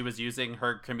because she was using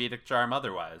her comedic charm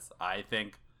otherwise. I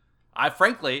think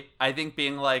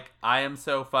being like, I am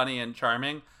so funny and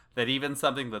charming that even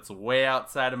something that's way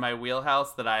outside of my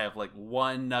wheelhouse that I have like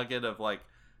one nugget of like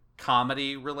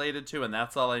comedy related to, and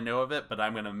that's all I know of it, but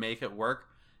I'm going to make it work,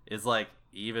 is like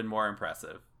even more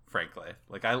impressive, frankly.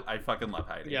 Like I fucking love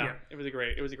Heidi. Yeah. It was a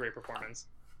great performance.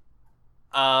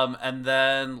 And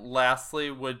then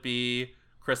lastly would be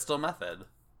Crystal Method.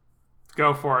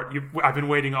 Go for it. I've been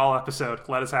waiting all episode.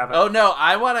 Let us have it. Oh no,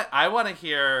 I want to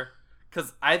hear,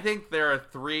 because I think there are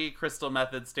 3 Crystal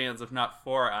Method stands, if not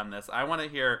 4, on this. I want to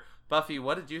hear, Buffy,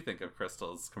 what did you think of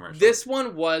Crystal's commercial? This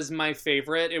one was my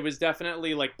favorite. It was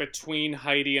definitely like between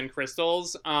Heidi and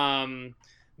Crystal's.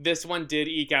 This one did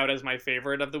eke out as my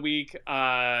favorite of the week.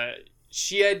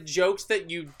 She had jokes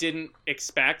that you didn't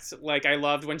expect. Like, I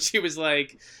loved when she was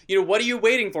like, you know, what are you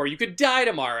waiting for? You could die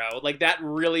tomorrow. Like, that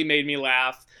really made me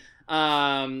laugh.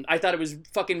 I thought it was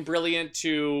fucking brilliant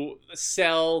to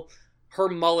sell her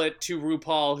mullet to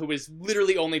RuPaul, who was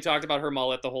literally only talked about her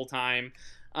mullet the whole time.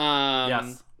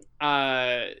 Yes.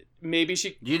 Maybe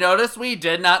she... You notice we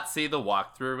did not see the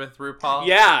walkthrough with RuPaul?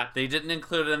 Yeah. They didn't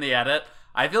include it in the edit.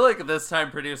 I feel like this time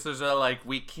producers are like,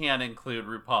 we can't include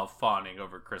RuPaul fawning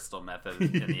over Crystal Method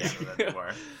in the edit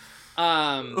anymore.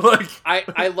 Like,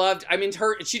 I loved, I mean,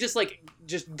 she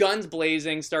just guns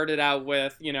blazing started out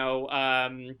with, you know,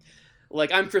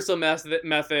 like, I'm Crystal Method,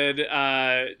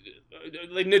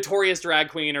 like, notorious drag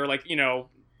queen, or like, you know,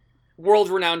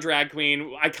 world-renowned drag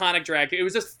queen, iconic drag queen. It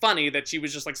was just funny that she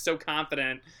was just like so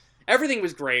confident. Everything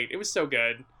was great. It was so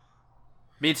good.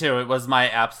 me too. It was my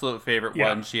absolute favorite Yeah.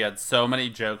 one. She had so many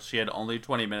jokes. She had only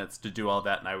 20 minutes to do all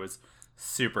that, and I was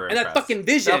super And impressed. that fucking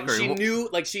vision, Valkyrie,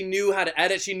 she knew how to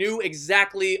edit. She knew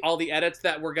exactly all the edits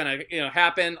that were gonna, you know,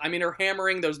 happen. I mean, her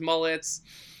hammering those mullets.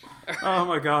 Oh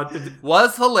my god.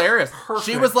 was hilarious. Perfect.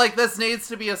 She was like, this needs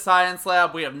to be a science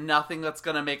lab. We have nothing that's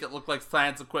going to make it look like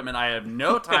science equipment. I have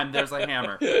no time. There's a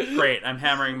hammer. Great. I'm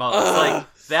hammering mullets. Like,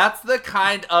 that's the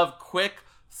kind of quick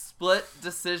split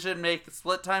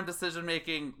time decision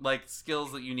making like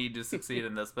skills that you need to succeed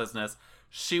in this business.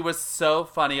 She was so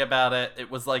funny about it.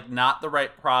 It was like not the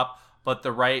right prop, but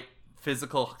the right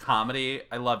physical comedy.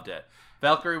 I loved it.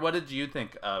 Valkyrie, what did you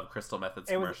think of Crystal Method's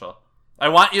commercial? I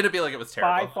want you to be like it was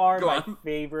terrible. By far Go my on.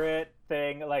 favorite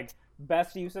thing. Like,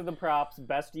 best use of the props,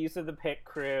 best use of the pit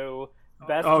crew,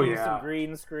 best Oh, use yeah. of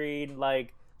green screen.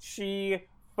 Like, she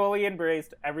fully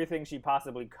embraced everything she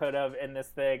possibly could have in this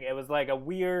thing. It was like a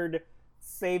weird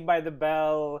Saved by the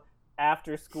Bell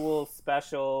after school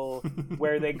special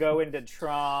where they go into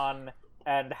Tron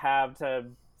and have to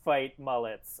fight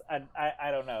mullets. And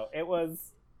I don't know. It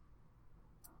was...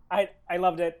 I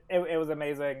loved it. It was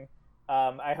amazing.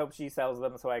 I hope she sells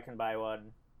them so I can buy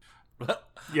one.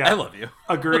 Yeah. I love you.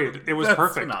 Agreed. It was That's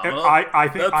perfect. phenomenal. I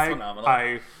think That's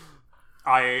phenomenal.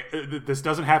 this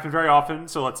doesn't happen very often,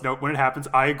 so let's note when it happens.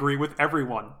 I agree with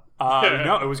everyone.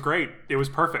 No, it was great. It was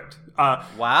perfect. I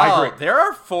Wow, agree. there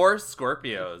are 4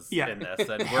 Scorpios Yeah. in this,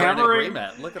 and we're in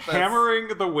agreement. Look at this.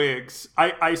 Hammering the wigs.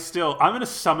 I'm gonna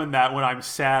summon that when I'm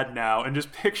sad now and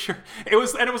just picture it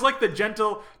was like the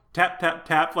gentle tap tap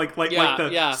tap, like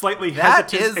the slightly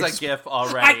That hesitant. is a GIF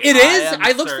already. It is. am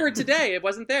I looked for certain. it today. It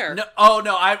wasn't there. No, oh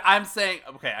no, I'm saying.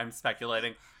 Okay, I'm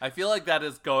speculating. I feel like that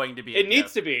is going to be. It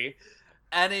needs to be.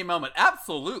 Any moment.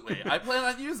 Absolutely, I plan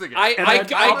on using it. I I'm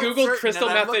googled certain, Crystal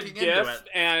and I'm Method looking into GIF it.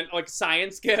 and like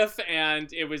science GIF, and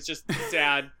it was just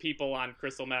sad people on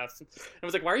crystal meth. I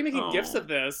was like, why are you making GIFs of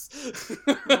this?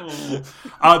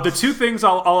 The two things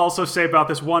I'll also say about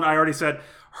this one, I already said,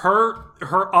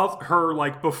 her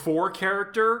like before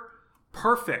character,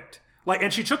 perfect. Like,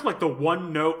 and she took like the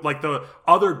one note, like the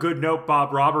other good note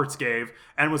Bob Roberts gave,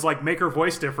 and was like, make her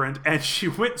voice different. And she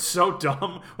went so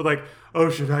dumb with like,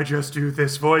 oh, should I just do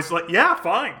this voice? Like, yeah,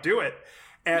 fine, do it.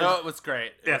 And, No, it was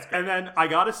great. It was great. and then I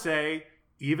gotta say,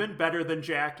 even better than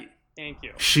Jackie. Thank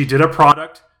you. She did a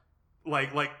product,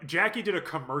 like Jackie did a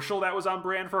commercial that was on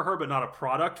brand for her, but not a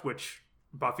product, which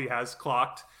Buffy has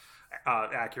clocked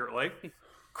accurately.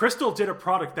 Crystal did a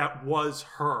product that was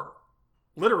her,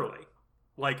 literally.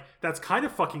 Like, that's kind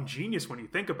of fucking genius when you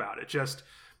think about it. Just,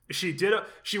 she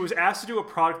was asked to do a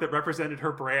product that represented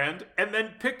her brand, and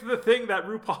then picked the thing that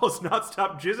RuPaul has not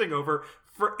stopped jizzing over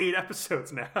for 8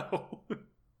 episodes now.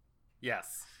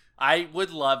 Yes, I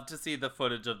would love to see the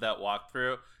footage of that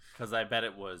walkthrough because I bet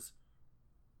it was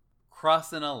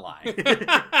crossing a line.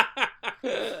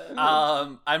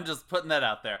 I'm just putting that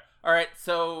out there. All right,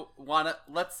 so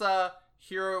let's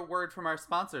hear a word from our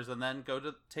sponsors and then go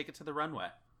to take it to the runway.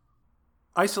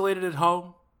 Isolated at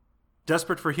home?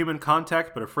 Desperate for human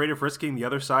contact but afraid of risking the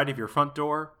other side of your front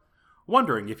door?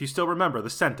 Wondering if you still remember the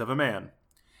scent of a man?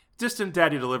 Distant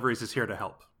Daddy Deliveries is here to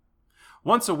help.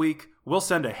 Once a week, we'll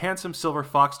send a handsome silver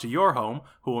fox to your home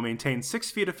who will maintain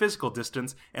 6 feet of physical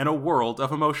distance and a world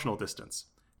of emotional distance.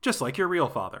 Just like your real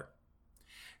father.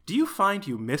 Do you find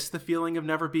you miss the feeling of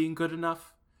never being good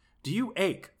enough? Do you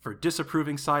ache for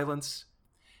disapproving silence?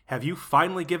 Have you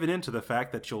finally given in to the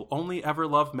fact that you'll only ever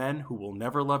love men who will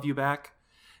never love you back?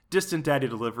 Distant Daddy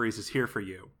Deliveries is here for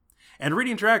you. And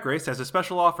Reading Drag Race has a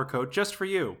special offer code just for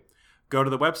you. Go to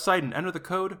the website and enter the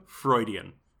code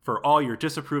Freudian for all your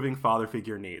disapproving father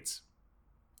figure needs.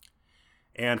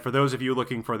 And for those of you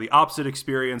looking for the opposite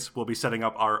experience, we'll be setting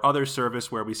up our other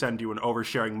service where we send you an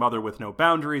oversharing mother with no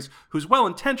boundaries whose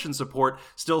well-intentioned support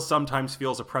still sometimes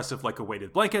feels oppressive like a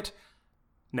weighted blanket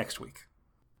next week.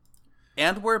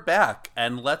 And we're back,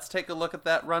 and let's take a look at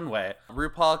that runway.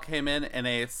 RuPaul came in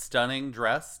a stunning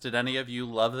dress. Did any of you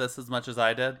love this as much as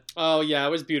I did? Oh yeah, it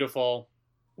was beautiful.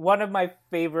 One of my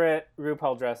favorite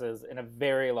RuPaul dresses in a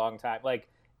very long time. Like,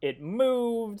 it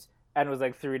moved and was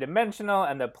like 3-dimensional,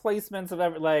 and the placements of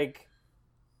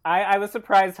I was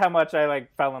surprised how much I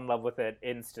like fell in love with it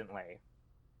instantly.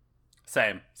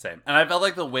 Same. And I felt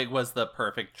like the wig was the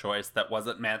perfect choice that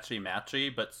wasn't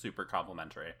matchy-matchy, but super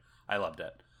complimentary. I loved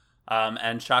it.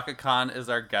 And Shaka Khan is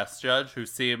our guest judge, who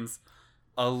seems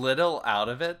a little out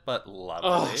of it, but lovely.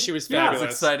 Oh, she was Yeah, fabulous.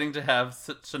 it's exciting to have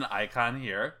such an icon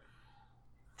here.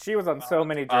 She was on so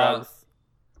many drugs.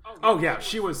 Oh yeah,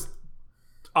 she was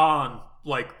on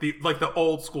like the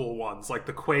old school ones, like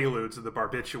the Quaaludes and the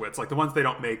Barbiturates, like the ones they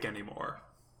don't make anymore.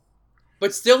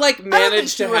 But still, like, I don't think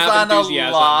managed she to was have on enthusiasm.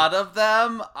 a lot of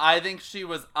them. I think she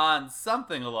was on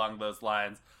something along those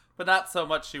lines, but not so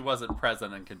much she wasn't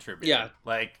present and contributing. Yeah.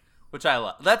 Which I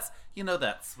love. That's,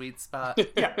 that sweet spot.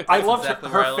 Yeah, I loved exactly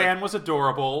her. where I Her like- fan was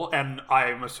adorable, and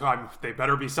I'm they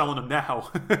better be selling them now.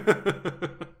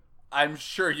 I'm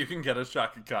sure you can get a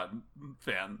Shaka Khan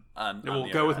fan on We'll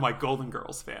the go with internet. my Golden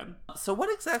Girls fan. So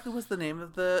what exactly was the name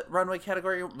of the runway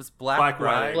category? It was Black Black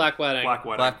Ride? Wedding. Black Wedding. Black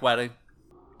Wedding. Black Wedding.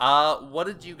 What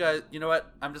did you guys... You know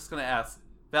what? I'm just going to ask.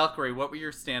 Valkyrie, what were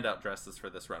your standout dresses for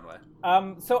this runway?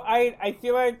 So I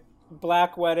feel like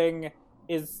Black Wedding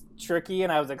is tricky,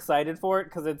 and I was excited for it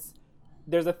because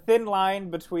there's a thin line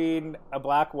between a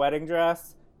black wedding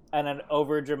dress and an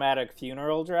over dramatic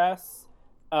funeral dress.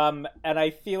 And I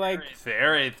feel like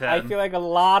Very thin. I feel like a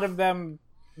lot of them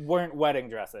weren't wedding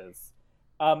dresses.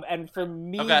 And for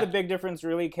me, the big difference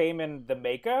really came in the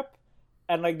makeup.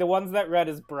 And like the ones that read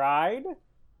as bride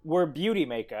were beauty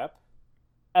makeup.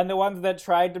 And the ones that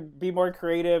tried to be more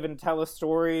creative and tell a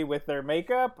story with their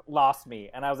makeup lost me.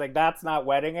 And I was like, that's not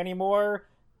wedding anymore.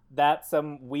 That's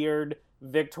some weird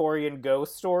Victorian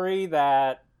ghost story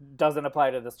that doesn't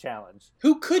apply to this challenge.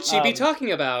 Who could she be talking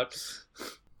about?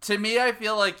 To me, I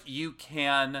feel like you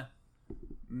can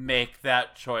make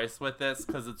that choice with this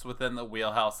because it's within the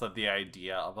wheelhouse of the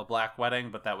idea of a black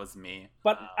wedding, but that was me.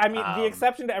 But, I mean, the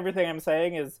exception to everything I'm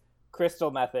saying is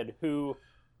Crystal Method, who,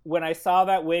 when I saw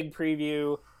that wig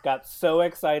preview, got so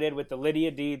excited with the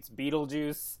Lydia Dietz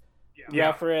Beetlejuice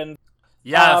reference.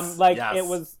 Yes,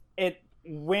 yes. It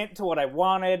went to what I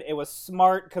wanted. It was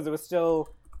smart because it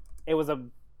was a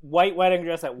white wedding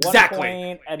dress at one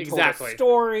point and told a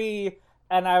story.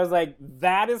 And I was like,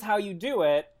 that is how you do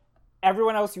it.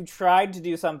 Everyone else who tried to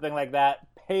do something like that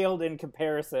paled in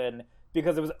comparison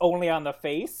because it was only on the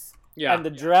face. Yeah. And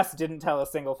the dress didn't tell a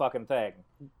single fucking thing.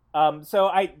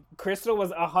 So Crystal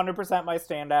was 100% my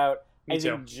standout. I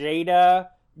think Jada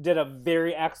did a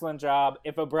very excellent job.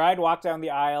 If a bride walked down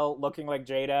the aisle looking like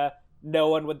Jada, no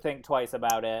one would think twice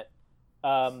about it.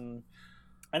 And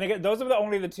again, those are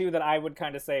only the two that I would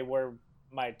kind of say were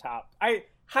my top.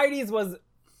 Heidi's was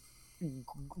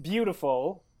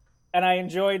beautiful, and I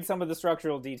enjoyed some of the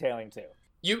structural detailing too.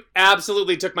 You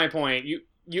absolutely took my point. You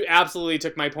absolutely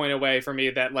took my point away from me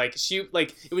that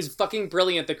it was fucking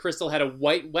brilliant that Crystal had a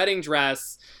white wedding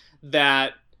dress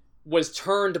that was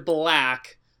turned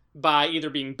black by either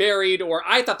being buried or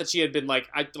I thought that she had been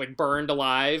burned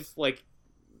alive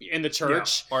in the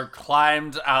church or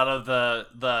climbed out of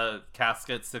the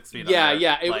casket 6 feet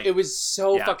under. It was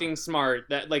so fucking smart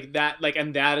and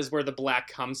that is where the black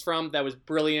comes from. That was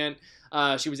brilliant.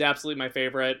 She was absolutely my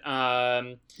favorite.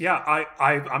 I'm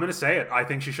gonna say it. I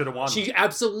think she should have won. She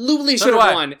absolutely should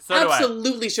have won.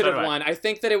 Absolutely should have won. I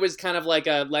think that it was kind of like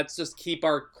a let's just keep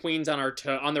our queens on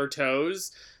their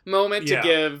toes moment to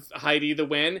give Heidi the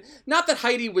win. Not that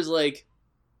Heidi was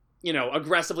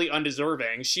aggressively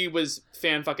undeserving. She was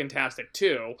fan-fucking-tastic,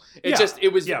 too.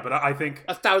 It was... Yeah, but I think...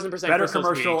 1,000% better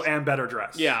commercial and better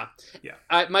dress. Yeah.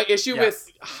 My issue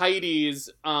with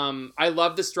Heidi's, I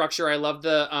love the structure. I love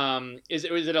the... Is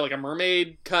it like a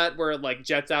mermaid cut where it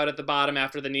jets out at the bottom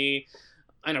after the knee?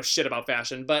 I know shit about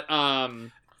fashion, but...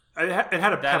 It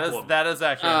had a peplum. That is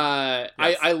accurate.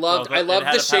 Yes. I loved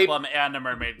the shape. Peplum and a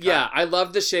mermaid cut. Yeah, I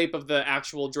loved the shape of the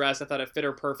actual dress. I thought it fit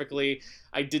her perfectly.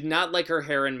 I did not like her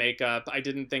hair and makeup. I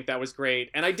didn't think that was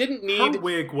great, and I didn't need her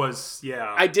wig was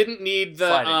I didn't need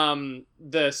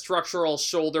the structural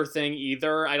shoulder thing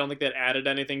either. I don't think that added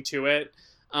anything to it.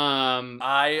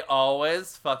 I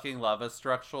always fucking love a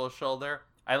structural shoulder.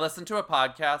 I listened to a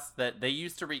podcast that they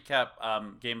used to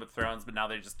recap Game of Thrones, but now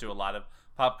they just do a lot of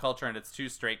pop culture, and it's two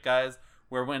straight guys,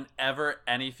 where whenever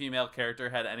any female character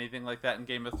had anything like that in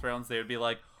Game of Thrones, they would be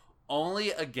like,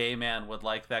 only a gay man would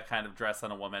like that kind of dress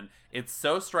on a woman. It's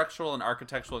so structural and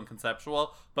architectural and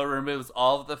conceptual, but removes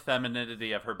all of the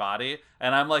femininity of her body.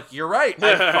 And I'm like, you're right.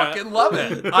 I fucking love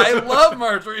it. I love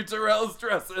Marjorie Terrell's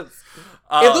dresses.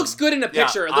 It looks good in a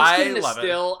picture. It looks good in a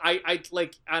still. I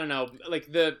don't know,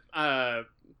 the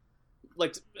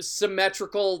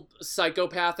symmetrical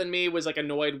psychopath in me was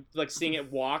annoyed seeing it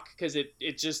walk because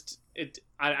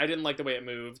I didn't like the way it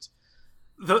moved.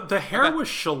 The hair was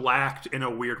shellacked in a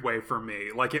weird way for me.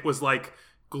 It was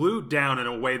glued down in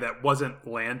a way that wasn't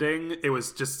landing. It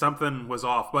was just something was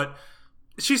off, but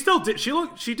she still did.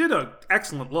 She did an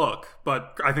excellent look,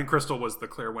 but I think Crystal was the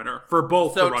clear winner for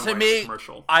both the runway and the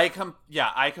commercial. I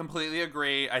completely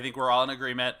agree. I think we're all in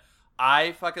agreement.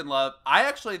 I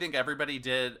actually think everybody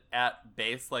did at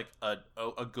base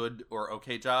a good or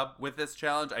okay job with this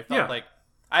challenge. I felt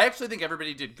I actually think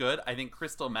everybody did good. I think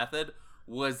Crystal Method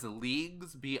was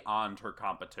leagues beyond her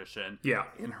competition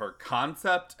in her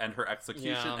concept and her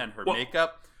execution and her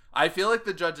makeup. I feel like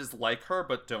the judges like her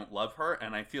but don't love her,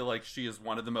 and I feel like she is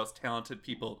one of the most talented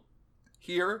people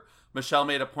here. Michelle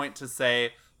made a point to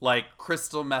say,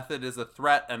 Crystal Method is a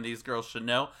threat and these girls should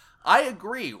know. I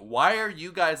agree. Why are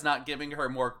you guys not giving her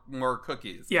more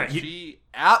cookies? Yeah, she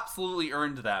absolutely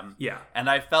earned them. Yeah. And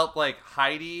I felt like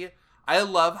Heidi... I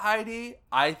love Heidi.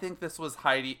 I think this was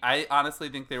Heidi. I honestly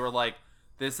think they were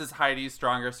this is Heidi's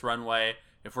strongest runway.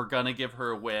 If we're going to give her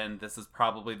a win, this is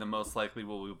probably the most likely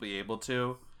we'll be able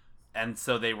to. And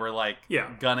so they were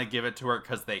going to give it to her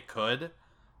because they could.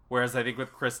 Whereas I think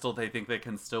with Crystal, they think they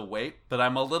can still wait. But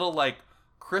I'm a little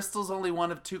Crystal's only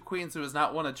one of two queens who has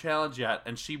not won a challenge yet,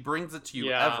 and she brings it to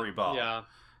you every ball. Yeah.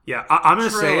 Yeah, I'm going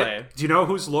to say Truly. it. Do you know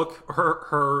whose look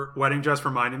her wedding dress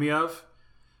reminded me of?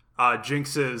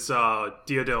 Jinx's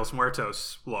Dia de los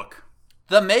Muertos look.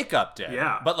 The makeup did.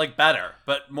 Yeah. But, like, better.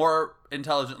 But more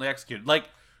intelligently executed. Like,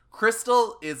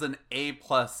 Crystal is an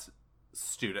A-plus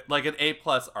student. Like, an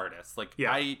A-plus artist. Like,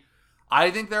 Yeah.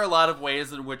 I think there are a lot of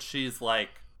ways in which she's, like,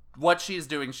 what she is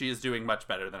doing much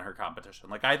better than her competition.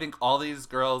 Like, I think all these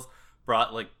girls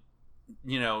brought, like,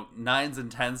 9s and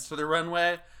 10s to the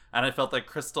runway, and I felt like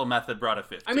Crystal Method brought a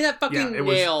 50. I mean, that fucking Yeah, it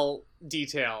was- nail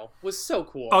detail was so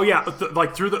cool. Oh yeah,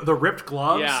 like through the ripped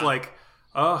gloves, Yeah. like,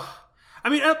 I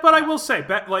mean, but I will say,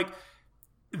 like,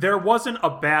 there wasn't a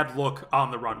bad look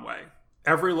on the runway.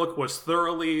 Every look was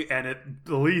thoroughly and at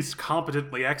least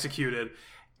competently executed,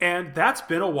 and that's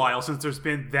been a while since there's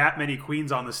been that many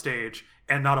queens on the stage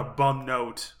and not a bum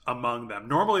note among them.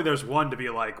 Normally, there's one to be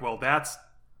like, well, that's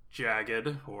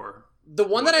jagged, or The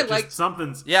one that I just liked,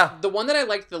 something's Yeah. the one that I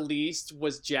liked the least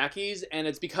was Jackie's, and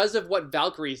it's because of what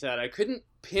Valkyrie said. I couldn't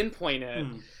pinpoint it,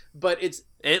 but it's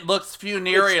It looks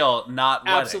funereal, not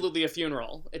wedding. absolutely a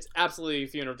funeral. It's absolutely a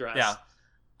funeral dress. Yeah.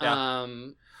 Yeah.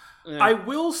 I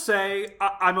will say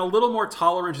I'm a little more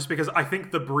tolerant just because I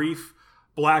think the brief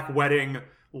black wedding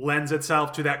lends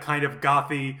itself to that kind of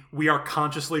gothy, we are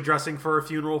consciously dressing for a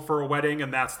funeral for a wedding,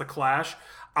 and that's the clash.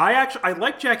 I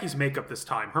like Jackie's makeup this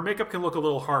time. Her makeup can look a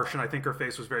little harsh, and I think her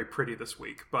face was very pretty this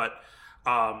week. But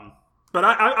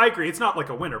I agree, it's not like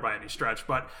a winner by any stretch.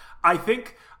 But I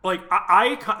think like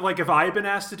like if I had been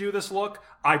asked to do this look,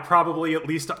 I probably at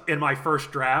least in my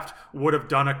first draft would have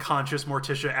done a conscious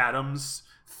Morticia Addams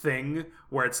thing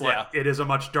where it's like it is a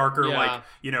much darker like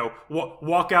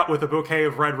walk out with a bouquet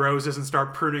of red roses and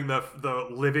start pruning the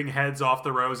living heads off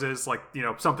the roses, like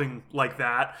something like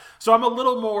that. So I'm a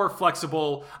little more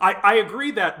flexible. I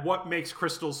agree that what makes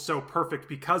Crystals so perfect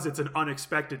because it's an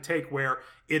unexpected take where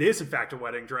it is in fact a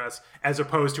wedding dress as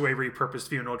opposed to a repurposed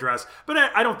funeral dress, but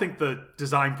I don't think the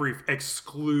design brief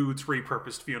excludes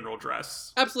repurposed funeral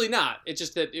dress. Absolutely not. It's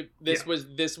just that this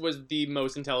was the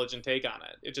most intelligent take on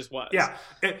it. It just was. Yeah,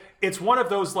 it's one of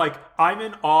those like I'm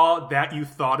in awe that you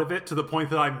thought of it to the point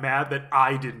that I'm mad that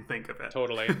I didn't think of it.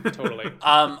 Totally.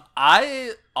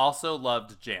 I also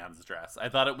loved Jan's dress. I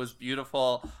thought it was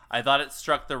beautiful. I thought it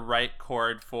struck the right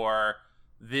chord for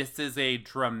this is a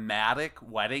dramatic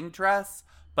wedding dress,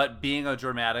 but being a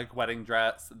dramatic wedding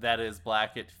dress that is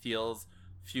black, it feels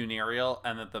funereal,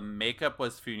 and that the makeup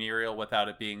was funereal without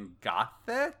it being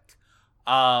gothic,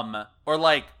 or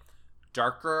like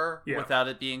darker without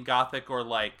it being gothic, or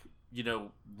like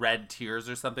red tears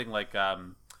or something like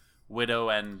Widow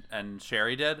and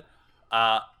Sherry did.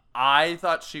 I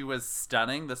thought she was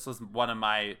stunning. This was one of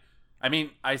my,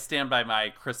 I stand by my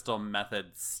Crystal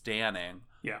Method standing.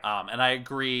 Yeah. And I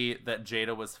agree that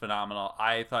Jada was phenomenal.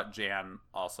 I thought Jan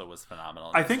also was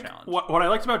phenomenal. I think challenge. what I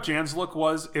liked about Jan's look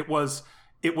was it was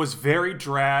very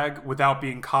drag without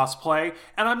being cosplay.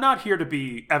 And I'm not here to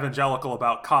be evangelical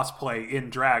about cosplay in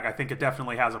drag. I think it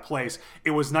definitely has a place.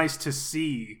 It was nice to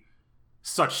see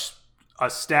such a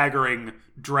staggering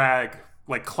drag,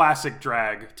 like classic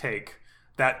drag take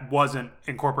that wasn't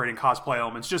incorporating cosplay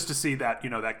elements, just to see that,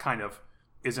 that kind of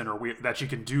is in her weird, that she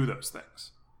can do those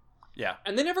things. Yeah.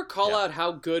 And they never call out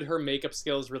how good her makeup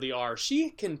skills really are. She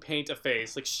can paint a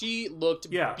face. Like, she looked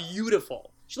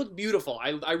beautiful. She looked beautiful.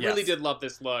 I really did love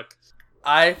this look.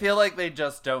 I feel like they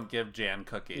just don't give Jan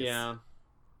cookies. Yeah.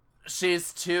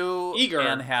 She's too eager.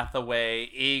 Anne Hathaway,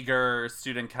 eager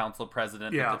student council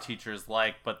president Yeah. that the teachers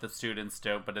like, but the students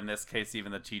don't. But in this case,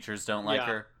 even the teachers don't like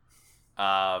Yeah.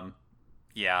 her.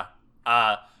 Yeah.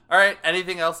 All right.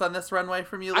 Anything else on this runway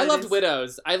from you, ladies? I loved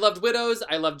Widows.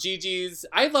 I loved Gigi's.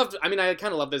 I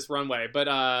kind of love this runway, but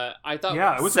I thought...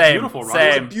 Yeah, it was Same, a beautiful runway. same.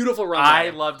 It was a beautiful runway. I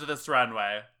loved this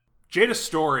runway. Jada's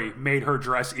story made her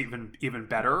dress even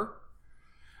better.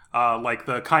 Like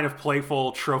the kind of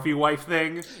playful trophy wife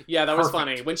thing. Yeah, that was Perfect.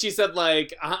 funny. When she said,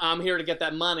 like, I'm here to get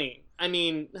that money. I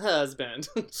mean, husband.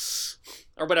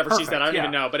 Or whatever she said. I don't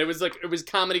even know. But it was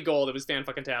comedy gold. It was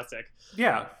fan-fucking-tastic.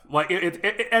 Yeah, like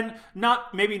it and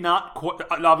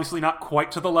obviously not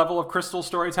quite to the level of Crystal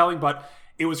storytelling, but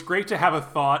it was great to have a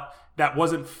thought that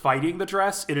wasn't fighting the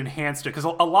dress. It enhanced it. Because a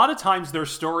lot of times their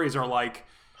stories are like,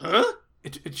 huh?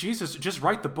 Jesus, just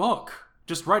write the book.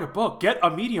 Just write a book. Get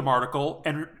a Medium article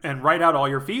and write out all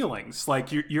your feelings.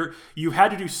 Like you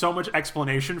had to do so much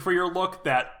explanation for your look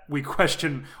that we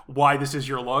question why this is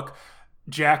your look.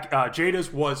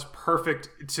 Jada's was perfect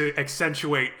to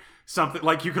accentuate something.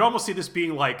 Like you could almost see this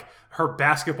being like her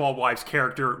basketball wives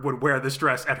character would wear this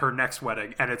dress at her next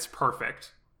wedding, and it's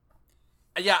perfect.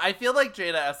 Yeah, I feel like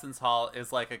Jada Essence Hall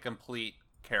is like a complete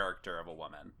character of a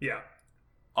woman. Yeah.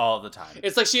 all the time.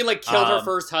 It's like she like killed her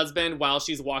first husband while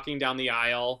she's walking down the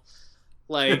aisle.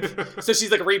 Like, so she's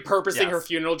like repurposing her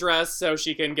funeral dress so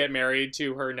she can get married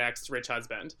to her next rich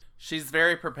husband. She's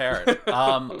very prepared.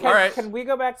 All right. Can we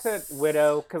go back to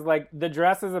Widow? Because like the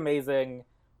dress is amazing,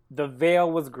 the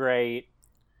veil was great.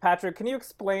 Patrick, can you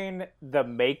explain the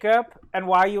makeup and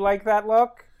why you like that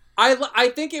look? I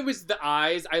think it was the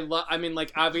eyes. I mean,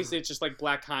 like, obviously it's just like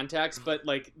black contacts, but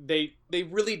like they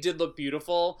really did look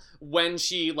beautiful when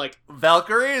she like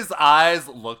Valkyrie's eyes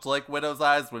looked like Widow's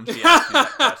eyes when she asked me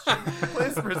that question.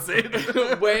 Please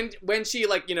proceed. when she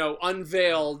like, you know,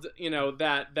 unveiled, you know,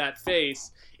 that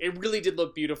face, it really did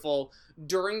look beautiful.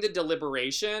 During the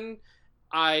deliberation,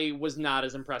 I was not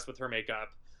as impressed with her makeup,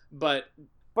 but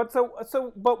what's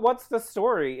the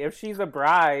story if she's a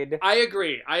bride? I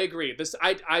agree. This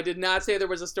I did not say there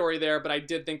was a story there, but I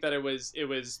did think that it was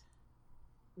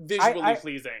visually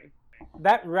pleasing.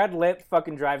 That red lip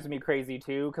fucking drives me crazy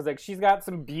too, because like she's got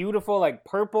some beautiful like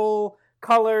purple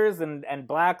colors and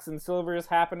blacks and silvers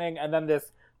happening, and then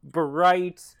this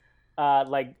bright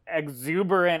like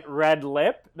exuberant red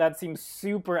lip that seems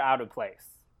super out of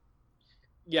place.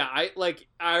 Yeah,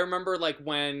 I remember like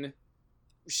when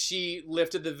she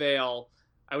lifted the veil,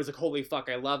 I was like, holy fuck,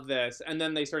 I love this. And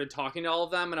then they started talking to all of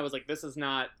them, and I was like, this is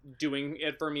not doing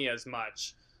it for me as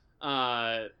much.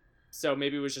 So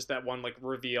maybe it was just that one like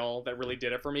reveal that really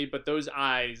did it for me. But those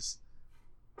eyes,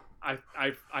 I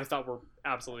thought were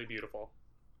absolutely beautiful.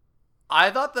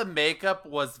 I thought the makeup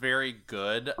was very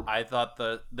good. I thought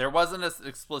there wasn't an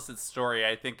explicit story.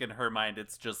 I think in her mind,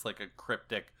 it's just like a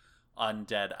cryptic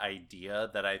undead idea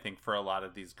that I think for a lot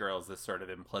of these girls is sort of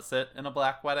implicit in a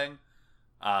black wedding.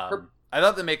 I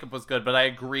thought the makeup was good, but I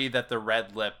agree that the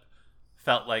red lip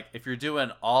felt like if you're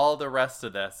doing all the rest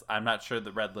of this, I'm not sure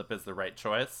the red lip is the right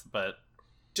choice, but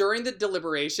during the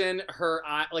deliberation, her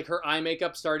eye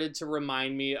makeup started to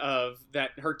remind me of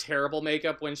her terrible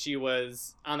makeup when she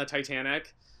was on the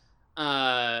Titanic.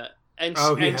 And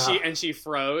she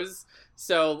froze.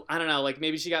 So I don't know, like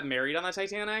maybe she got married on the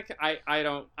Titanic. I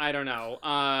don't know.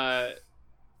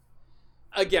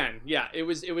 Again, yeah, it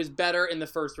was better in the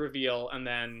first reveal, and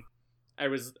then I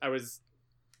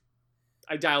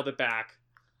dialed it back.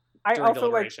 I during also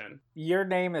deliberation. like your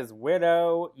name is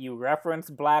Widow. You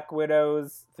reference Black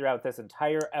Widows throughout this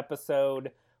entire episode.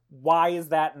 Why is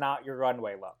that not your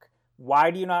runway look?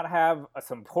 Why do you not have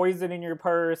some poison in your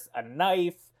purse, a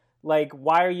knife? Like,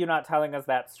 why are you not telling us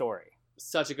that story?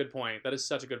 Such a good point. That is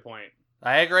such a good point.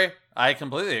 I agree. I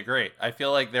completely agree. I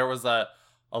feel like there was a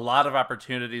lot of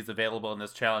opportunities available in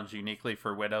this challenge uniquely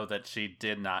for Widow that she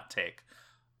did not take.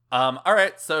 All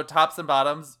right, so tops and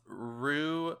bottoms.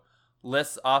 Rue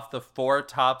lists off the 4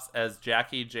 tops as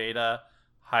Jackie, Jada,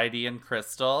 Heidi, and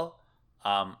Crystal.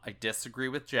 I disagree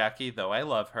with Jackie, though I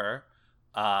love her.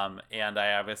 And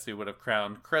I obviously would have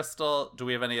crowned Crystal. Do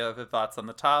we have any other thoughts on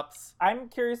the tops? I'm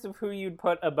curious of who you'd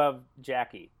put above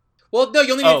Jackie. Well, no,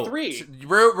 you only need 3.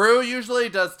 Rue usually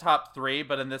does top 3,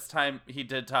 but in this time he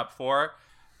did top 4.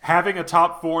 Having a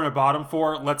top 4 and a bottom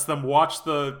 4 lets them watch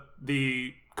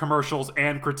the commercials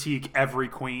and critique every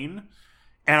queen.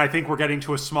 And I think we're getting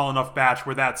to a small enough batch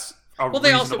where that's a reasonable thing to do. Well,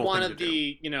 they also wanted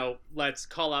the, let's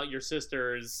call out your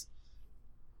sisters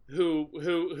who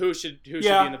should be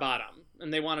in the bottom.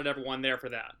 And they wanted everyone there for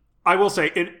that. I will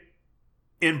say,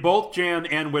 in both Jan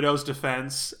and Widow's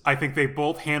defense, I think they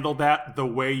both handled that the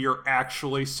way you're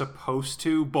actually supposed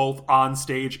to, both on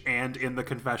stage and in the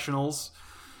confessionals.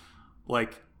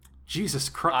 Like, Jesus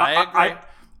Christ. I agree.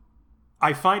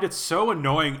 I find it so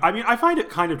annoying. I mean, I find it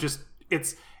kind of just,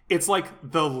 it's like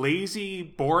the lazy,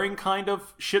 boring kind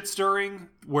of shit stirring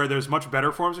where there's much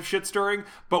better forms of shit stirring.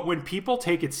 But when people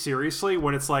take it seriously,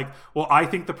 when it's like, well, I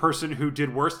think the person who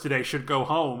did worse today should go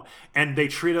home, and they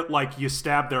treat it like you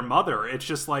stabbed their mother, it's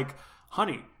just like,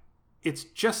 honey, it's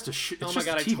just a shit. Oh my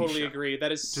God, I totally agree.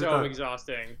 That is so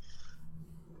exhausting.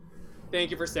 Thank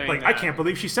you for saying that. I can't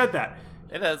believe she said that.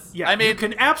 It is. Yeah, I mean, you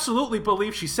can absolutely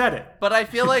believe she said it. But I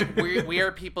feel like we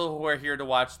are people who are here to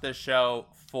watch this show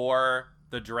for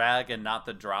the drag and not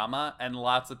the drama, and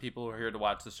lots of people who are here to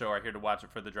watch the show are here to watch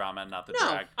it for the drama and not the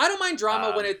drag. I don't mind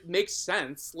drama when it makes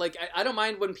sense. Like, I don't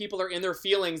mind when people are in their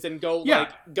feelings and go ham.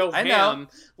 Know.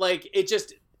 Like, it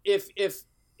just, if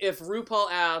RuPaul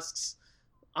asks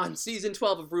on season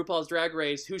 12 of RuPaul's Drag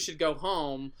Race who should go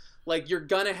home, like, you're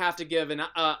gonna have to give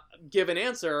an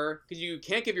answer, because you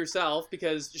can't give yourself,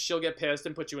 because she'll get pissed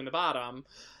and put you in the bottom.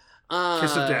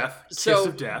 Kiss of death. So Kiss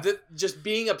of death. Just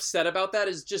being upset about that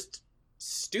is just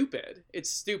stupid. It's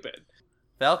stupid.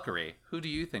 Valkyrie, who do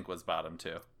you think was bottom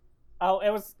 2? Oh,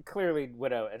 it was clearly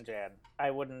Widow and Jan.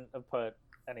 I wouldn't have put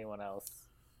anyone else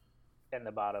in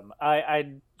the bottom.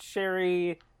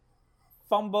 Sherry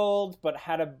fumbled, but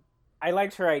I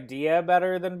liked her idea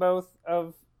better than both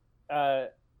of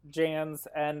Jan's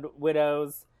and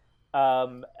Widow's.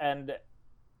 And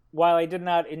while I did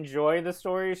not enjoy the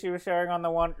story she was sharing on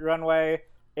the runway,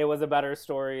 it was a better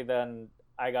story than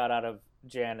I got out of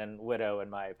Jan and Widow, in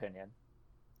my opinion.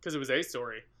 Because it was a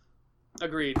story.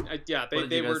 Agreed.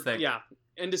 They were think?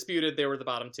 Indisputed. They were the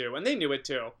bottom two, and they knew it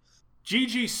too.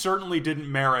 Gigi certainly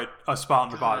didn't merit a spot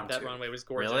in the bottom that two. runway was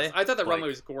gorgeous. Really? I thought that runway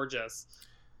was gorgeous.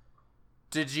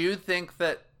 Did you think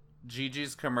that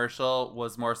Gigi's commercial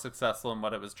was more successful in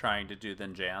what it was trying to do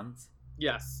than Jan's?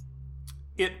 Yes.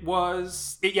 It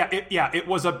was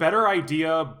a better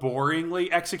idea boringly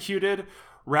executed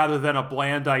rather than a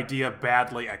bland idea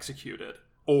badly executed,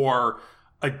 or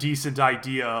a decent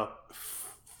idea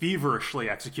feverishly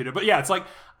executed. But yeah, it's like,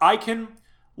 I can,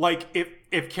 like,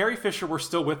 if Carrie Fisher were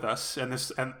still with us, and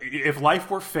if life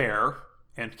were fair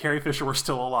and Carrie Fisher were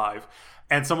still alive,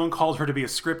 and someone called her to be a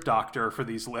script doctor for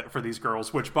these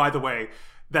girls, which, by the way,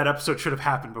 that episode should have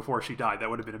happened before she died. That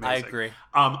would have been amazing. I agree.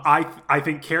 I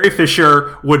think Carrie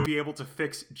Fisher would be able to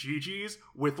fix Gigi's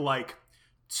with like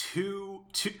two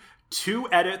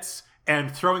edits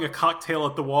and throwing a cocktail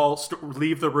at the wall,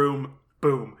 leave the room,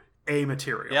 boom, A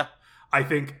material. Yeah. I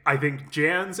think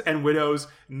Jan's and Widow's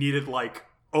needed like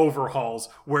overhauls,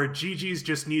 where Gigi's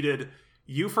just needed,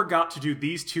 you forgot to do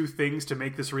these two things to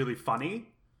make this really funny.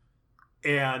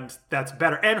 And that's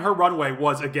better. And her runway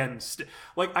was, again,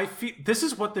 I feel this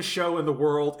is what the show and the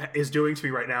world is doing to me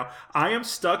right now. I am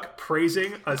stuck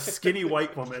praising a skinny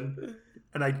white woman,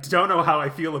 and I don't know how I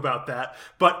feel about that.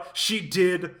 But she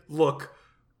did look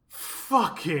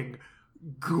fucking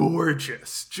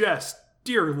gorgeous. Just,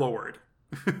 dear Lord.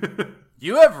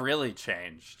 You have really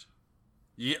changed.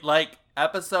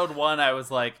 Episode 1, I was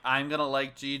like, I'm gonna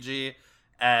like Gigi,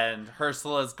 and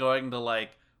Ursula's going to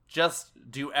like just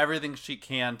do everything she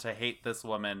can to hate this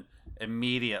woman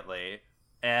immediately.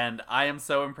 And I am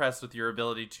so impressed with your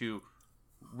ability to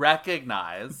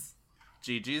recognize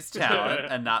Gigi's talent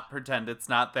and not pretend it's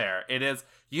not there. It is,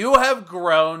 you have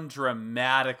grown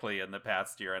dramatically in the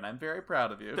past year, and I'm very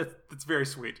proud of you. That's very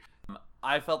sweet.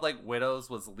 I felt like Widow's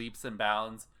was leaps and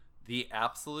bounds the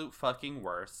absolute fucking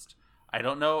worst. I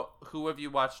don't know who of you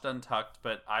watched Untucked,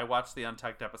 but I watched the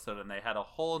Untucked episode, and they had a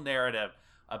whole narrative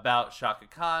about Shaka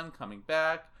Khan coming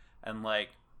back, and like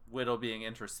Widow being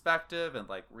introspective and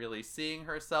like really seeing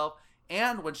herself,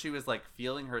 and when she was like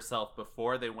feeling herself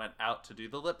before they went out to do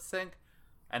the lip sync.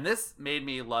 And this made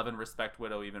me love and respect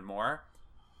Widow even more.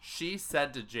 She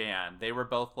said to Jan, they were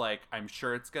both like, I'm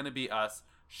sure it's gonna be us.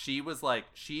 She was like,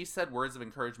 she said words of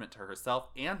encouragement to herself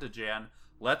and to Jan,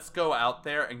 let's go out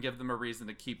there and give them a reason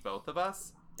to keep both of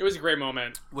us. It was a great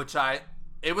moment.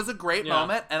 It was a great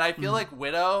moment, and I feel like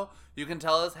Widow, you can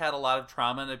tell, has had a lot of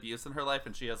trauma and abuse in her life,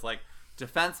 and she has like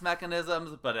defense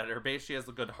mechanisms, but at her base she has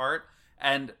a good heart.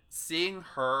 And seeing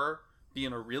her be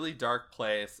in a really dark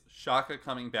place, Shaka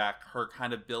coming back, her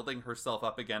kind of building herself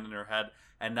up again in her head,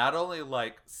 and not only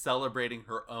like celebrating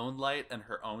her own light and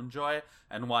her own joy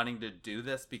and wanting to do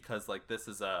this because like this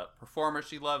is a performer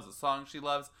she loves, a song she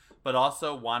loves, but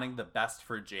also wanting the best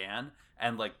for Jan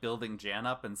and like building Jan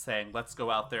up and saying, let's go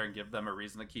out there and give them a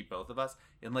reason to keep both of us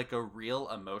in like a real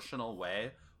emotional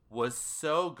way, was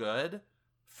so good.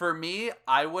 For me,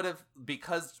 I would have,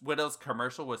 because Widow's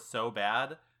commercial was so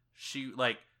bad,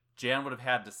 Jan would have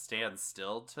had to stand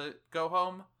still to go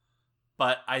home.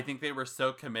 But I think they were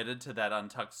so committed to that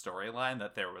Untucked storyline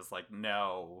that there was like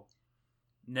no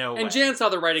way. And Jan saw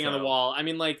the writing on the wall. I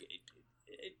mean, like,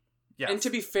 yes. And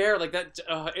to be fair, like that,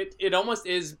 it almost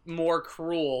is more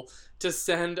cruel to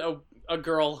send a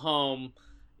girl home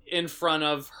in front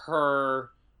of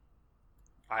her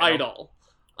idol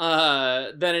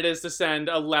than it is to send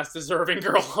a less deserving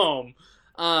girl home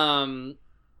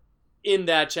in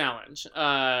that challenge.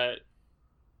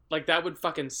 Like, that would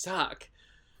fucking suck.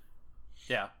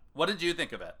 Yeah. What did you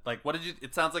think of it? Like,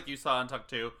 it sounds like you saw Untucked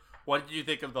too. What did you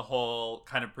think of the whole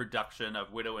kind of production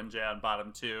of Widow and Jan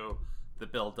bottom two, the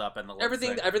build up and the lip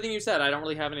sync? Everything you said. I don't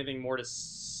really have anything more to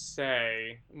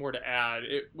say, more to add.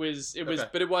 It was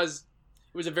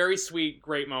a very sweet,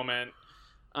 great moment.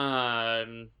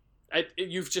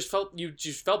 You just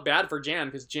felt bad for Jan,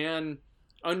 because Jan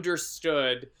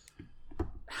understood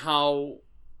how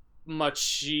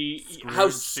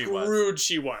screwed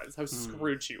she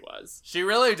was. She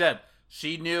really did.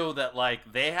 She knew that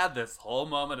like they had this whole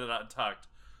moment at Untucked.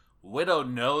 Widow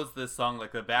knows this song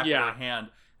like the back of her hand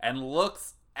and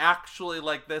looks actually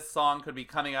like this song could be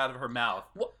coming out of her mouth.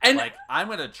 Well, and like, I'm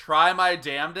gonna try my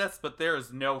damnedest, but there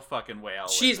is no fucking way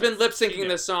She's been lip syncing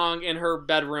this song in her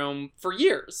bedroom for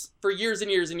years and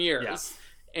years and years.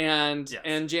 and Yes.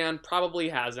 and Jan probably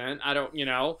hasn't. I don't,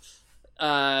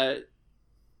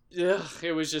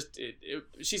 it was just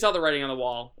she saw the writing on the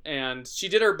wall, and she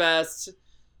did her best.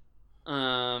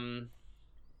 I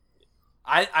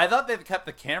thought they kept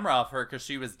the camera off her because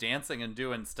she was dancing and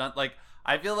doing stunt. Like,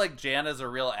 I feel like Jan is a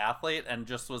real athlete and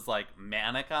just was like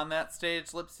manic on that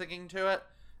stage lip syncing to it,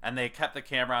 and they kept the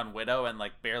camera on Widow and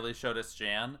like barely showed us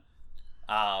Jan.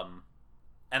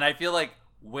 And I feel like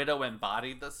Widow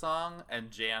embodied the song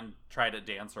and Jan tried to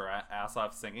dance her ass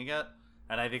off singing it.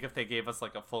 And I think if they gave us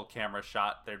like a full camera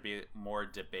shot, there'd be more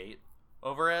debate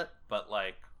over it. But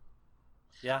like,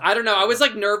 yeah, I don't know. I was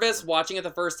like nervous watching it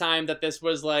the first time that this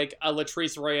was like a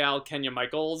Latrice Royale, Kenya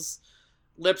Michaels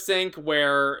lip sync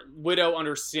where Widow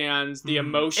understands the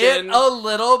emotion. It a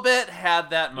little bit had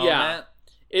that moment. Yeah.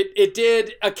 It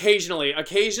did occasionally.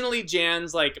 Occasionally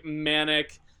Jan's like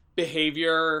manic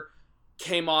behavior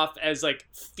came off as like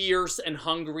fierce and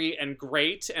hungry and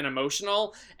great and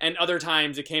emotional, and other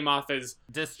times it came off as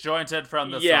disjointed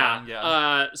from the song.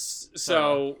 Yeah.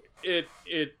 So it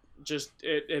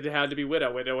had to be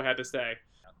Widow. Widow had to stay.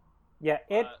 Yeah,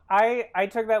 I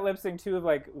took that lip sync too of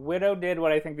like Widow did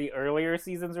what I think the earlier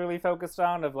seasons really focused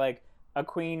on, of like a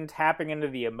queen tapping into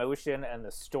the emotion and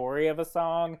the story of a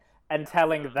song and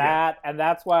telling that, and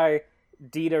that's why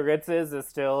Dita Ritz's is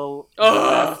still the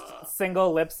best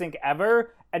single lip sync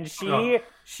ever, and she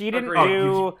didn't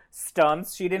do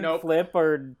stunts, she didn't flip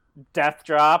or death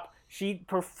drop, she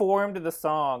performed the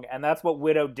song, and that's what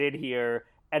Widow did here,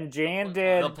 and Jan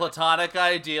did the platonic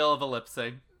ideal of a lip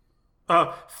sync.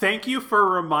 Thank you for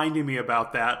reminding me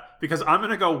about that, because I'm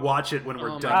gonna go watch it when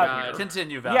we're done here.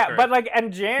 Continue, Valkyrie. Yeah, but like,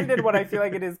 and Jan did what I feel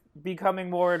like it is becoming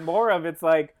more and more of. It's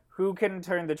like, who can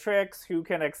turn the tricks, who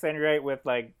can accentuate with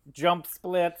like jump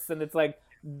splits, and it's like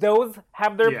those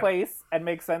have their place and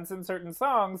make sense in certain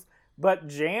songs, but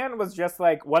Jan was just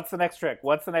like, what's the next trick?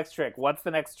 What's the next trick? What's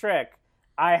the next trick?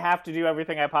 I have to do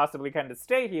everything I possibly can to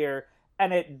stay here,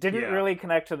 and it didn't really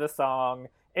connect to the song.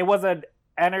 It was an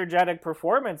energetic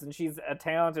performance, and she's a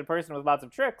talented person with lots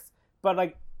of tricks, but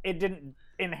like it didn't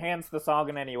enhance the song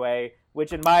in any way,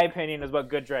 which in my opinion is what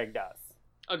good drag does.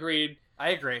 Agreed. I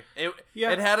agree.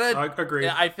 It had agreed.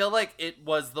 I feel like it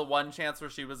was the one chance where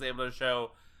she was able to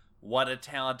show what a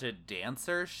talented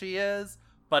dancer she is,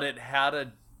 but it had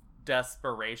a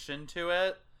desperation to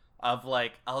it of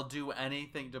like, I'll do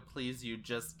anything to please you,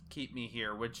 just keep me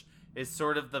here, which is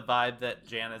sort of the vibe that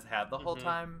Jan has had the whole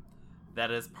time.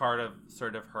 That is part of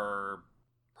sort of her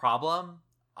problem.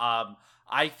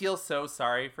 I feel so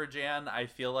sorry for Jan. I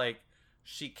feel like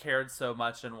she cared so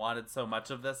much and wanted so much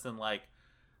of this, and like,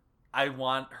 I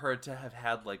want her to have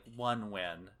had like one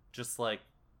win. Just like,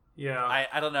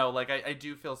 I don't know. Like, I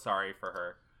do feel sorry for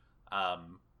her.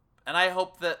 And I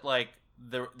hope that like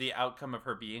the outcome of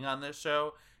her being on this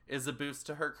show is a boost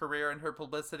to her career and her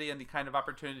publicity and the kind of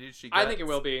opportunities she gets. I think it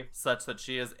will be. Such that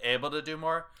she is able to do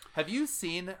more. Have you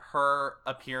seen her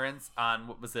appearance on,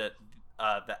 what was it,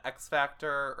 the X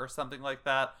Factor or something like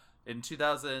that? In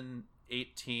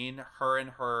 2018, her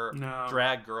and her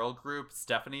drag girl group,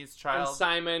 Stephanie's Child. And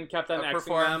Simon kept on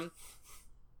Xing them.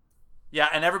 Yeah,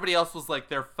 and everybody else was like,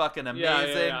 they're fucking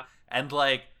amazing. Yeah. And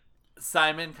like,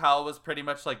 Simon Cowell was pretty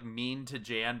much like mean to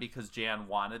Jan because Jan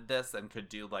wanted this and could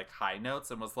do like high notes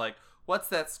and was like, what's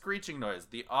that screeching noise?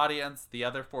 The audience, the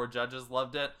other 4 judges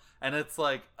loved it. And it's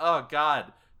like, oh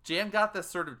God, Jan got this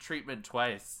sort of treatment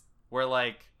twice where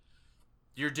like,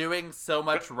 you're doing so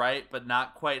much right, but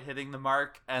not quite hitting the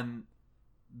mark. And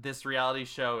this reality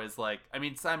show is like, I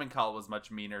mean, Simon Cowell was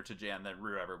much meaner to Jan than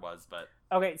Rue ever was, but.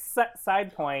 Okay,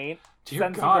 side point,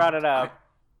 since you God, brought it up,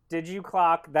 did you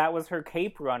clock that was her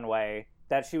cape runway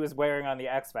that she was wearing on the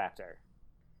X Factor?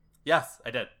 Yes,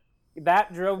 I did.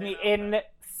 That drove me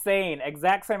insane.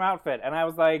 Exact same outfit. And I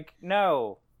was like,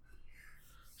 no.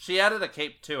 She added a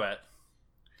cape to it.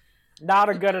 Not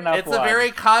a good enough It's one. a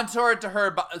very contoured to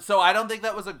her. So I don't think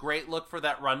that was a great look for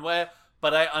that runway.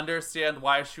 But I understand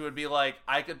why she would be like,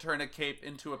 I could turn a cape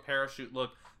into a parachute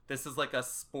look. This is like a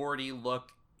sporty look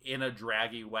in a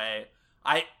draggy way.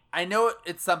 I know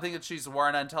it's something that she's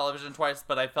worn on television twice,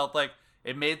 but I felt like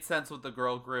it made sense with the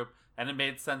girl group, and it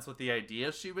made sense with the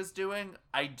idea she was doing.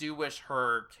 I do wish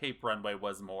her cape runway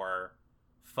was more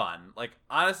fun. Like,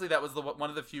 honestly, that was one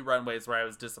of the few runways where I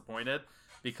was disappointed,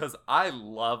 because I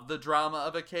love the drama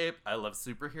of a cape. I love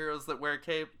superheroes that wear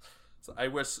cape. So I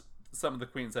wish some of the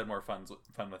queens had more fun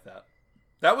with that.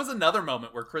 That was another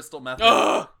moment where Crystal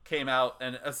Method came out,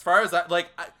 and as far as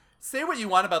say what you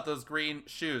want about those green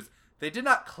shoes, they did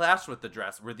not clash with the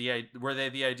dress. Were they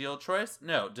the ideal choice?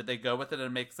 No. Did they go with it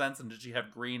and make sense? And did she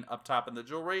have green up top in the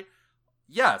jewelry?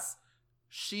 Yes.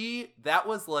 That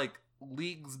was like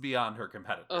leagues beyond her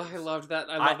competitors. Oh, I loved that.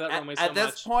 I love that runway so much. At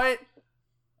this point,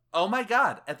 oh my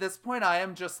god, at this point I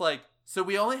am just like, so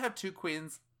we only have 2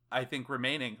 queens, I think,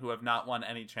 remaining who have not won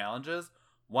any challenges.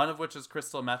 One of which is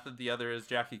Crystal Method, the other is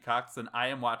Jackie Cox, and I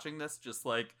am watching this just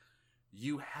like,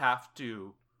 you have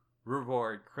to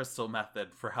reward Crystal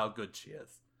Method for how good she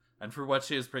is and for what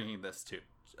she is bringing this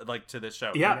to this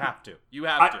show. Yeah. You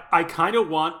have to. I kind of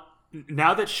want,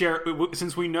 now that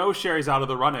since we know Sherry's out of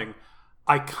the running,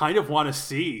 I kind of want to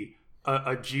see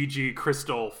a Gigi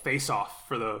Crystal face-off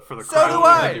for the So crowd. do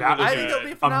I. That would I think it'll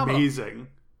be phenomenal. amazing.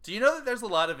 Do you know that there's a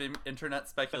lot of internet That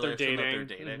speculation they're that they're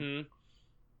dating. dating? Mhm.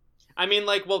 I mean,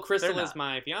 like, well, Crystal They're is not.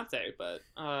 my fiance, but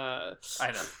I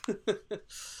know.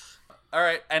 All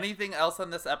right. Anything else on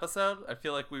this episode? I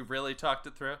feel like we really talked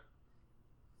it through.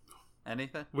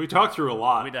 Anything? We talked through a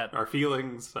lot. We did. Our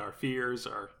feelings, our fears,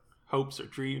 our hopes, our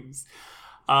dreams.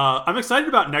 I'm excited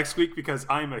about next week because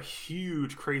I'm a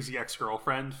huge Crazy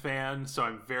Ex-Girlfriend fan, so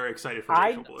I'm very excited for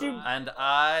Rachel Bloom. And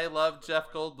I love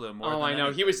Jeff Goldblum more Oh, than I know.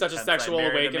 anything. He was such a Hence, sexual I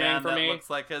married a awakening man for that me. Looks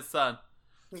like his son.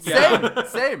 Yeah.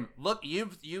 Same. Look,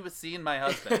 you've seen my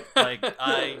husband. Like,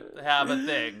 I have a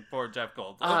thing for Jeff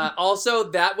Goldblum.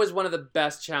 Also, that was one of the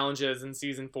best challenges in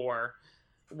season 4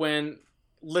 when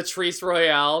Latrice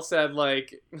Royale said,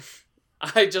 like,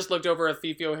 I just looked over at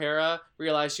Fifi O'Hara,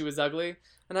 realized she was ugly,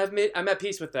 and I'm at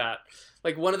peace with that.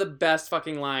 Like, one of the best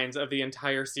fucking lines of the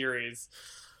entire series.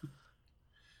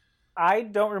 I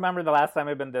don't remember the last time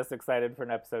I've been this excited for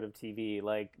an episode of TV.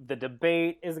 Like, the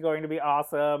debate is going to be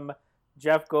awesome.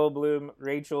 Jeff Goldblum,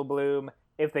 Rachel Bloom.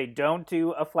 If they don't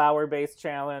do a flower-based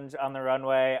challenge on the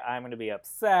runway, I'm going to be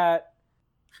upset.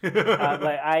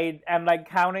 I am like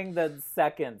counting the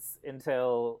seconds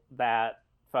until that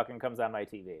fucking comes on my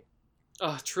TV.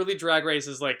 Oh, truly, Drag Race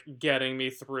is, like, getting me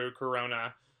through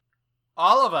Corona.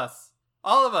 All of us.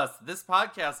 This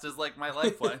podcast is like my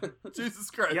lifeline. Jesus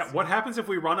Christ. Yeah, what happens if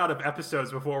we run out of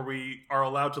episodes before we are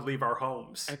allowed to leave our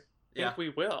homes? I think we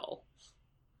will.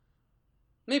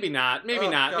 Maybe not. Maybe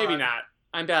not. God.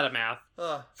 I'm bad at math.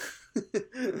 Ugh.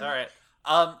 All right.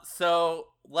 So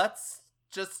let's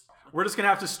just. We're just going to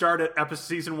have to start at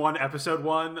season 1, episode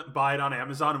 1, buy it on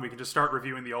Amazon, and we can just start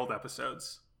reviewing the old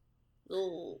episodes.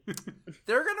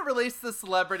 They're gonna release the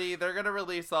Celebrity. They're gonna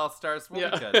release All Stars. We'll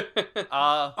be good.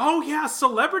 Oh yeah,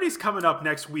 Celebrity's coming up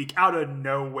next week out of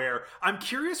nowhere. I'm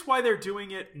curious why they're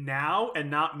doing it now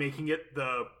and not making it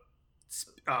the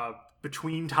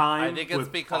between time. I think it's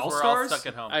with because we're All-Stars. all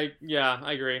stuck at home.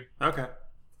 I agree. Okay.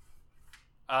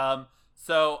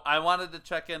 So I wanted to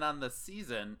check in on the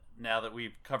season now that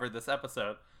we've covered this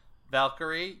episode.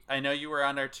 Valkyrie, I know you were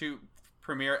on our 2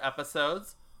 premiere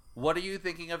episodes. What are you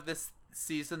thinking of this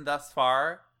season thus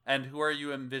far, and who are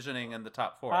you envisioning in the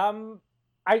top 4?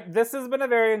 This has been a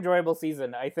very enjoyable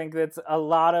season. I think it's a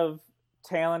lot of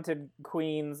talented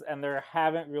queens, and there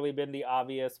haven't really been the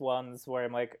obvious ones where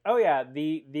I'm like, oh yeah,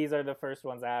 these are the first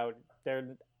ones out.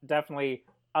 They're definitely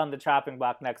on the chopping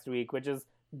block next week, which is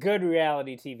good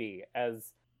reality TV,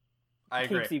 as I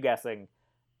agree. keeps you guessing.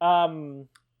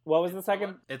 What was the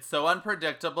second? It's so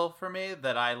unpredictable for me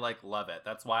that I love it.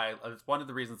 That's why it's one of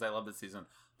the reasons I love this season.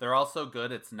 They're all so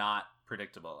good, it's not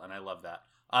predictable, and I love that.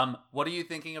 What are you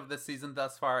thinking of this season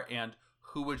thus far, and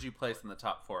who would you place in the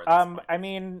top 4 at this point? I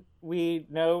mean, we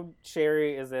know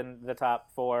Sherry is in the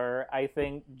top 4. I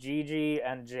think Gigi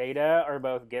and Jada are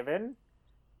both given.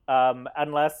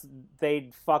 Unless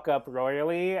they fuck up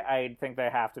royally, I think they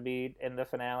have to be in the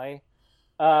finale.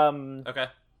 Okay.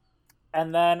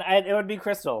 And then it would be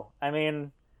Crystal. I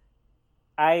mean,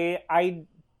 I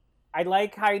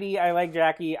like Heidi. I like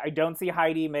Jackie. I don't see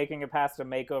Heidi making it past a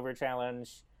makeover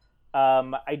challenge.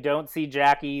 I don't see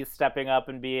Jackie stepping up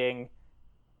and being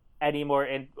any more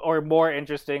more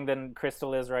interesting than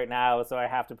Crystal is right now. So I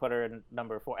have to put her in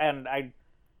number 4. And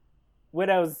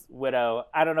Widow's Widow.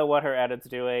 I don't know what her edit's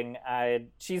doing.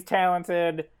 She's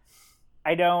talented.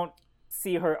 I don't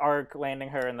see her arc landing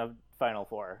her in the final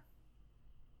 4.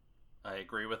 I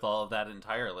agree with all of that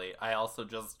entirely. I also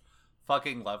just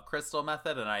fucking love Crystal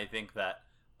Method, and I think that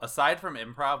aside from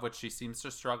improv, which she seems to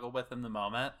struggle with in the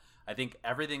moment, I think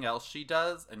everything else she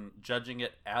does, and judging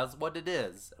it as what it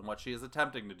is and what she is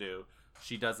attempting to do,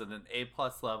 she does it at an A+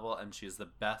 level, and she's the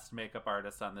best makeup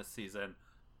artist on this season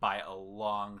by a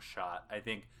long shot. I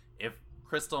think if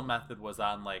Crystal Method was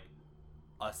on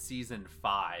a season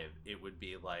 5, it would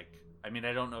be I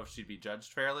don't know if she'd be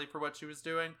judged fairly for what she was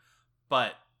doing,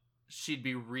 but she'd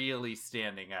be really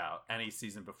standing out any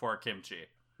season before Kimchi.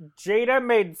 Jada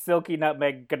made Silky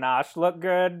Nutmeg Ganache look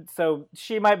good, so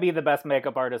she might be the best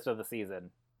makeup artist of the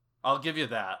season. I'll give you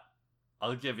that.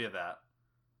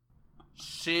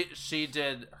 She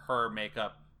did her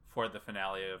makeup for the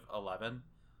finale of 11.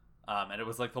 And it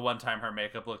was like the one time her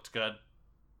makeup looked good.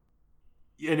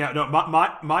 Yeah, no,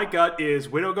 my gut is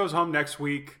Widow goes home next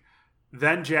week,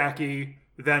 then Jackie,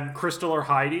 then Crystal or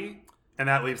Heidi, and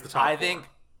that leaves the top four.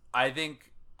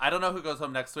 I don't know who goes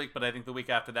home next week, but I think the week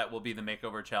after that will be the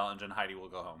makeover challenge, and Heidi will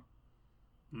go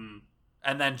home.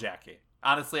 And then Jackie.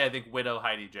 Honestly, I think Widow,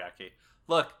 Heidi, Jackie.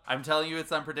 Look, I'm telling you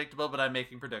it's unpredictable, but I'm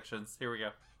making predictions. Here we go.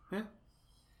 Yeah.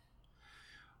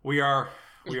 We are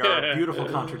beautiful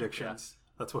contradictions.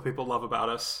 That's what people love about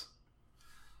us.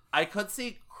 I could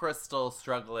see Crystal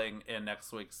struggling in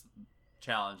next week's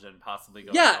challenge and possibly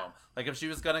going home. Like, if she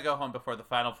was going to go home before the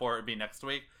final four, it would be next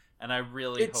week. And I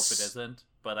really hope it isn't.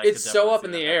 But it's so up in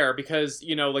the air because,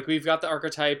 you know, like we've got the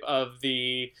archetype of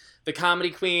the comedy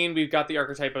queen, we've got the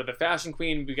archetype of the fashion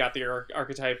queen, we've got the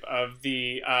archetype of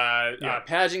the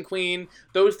pageant queen.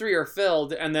 Those three are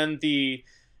filled, and then the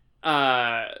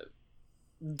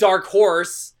dark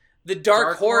horse. The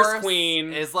dark horse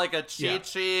queen is like a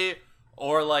Chi-Chi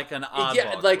or like an oddball.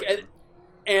 Yeah, like queen.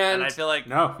 And I feel like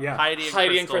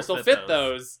Heidi and Crystal fit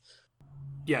those.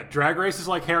 Yeah, Drag Race is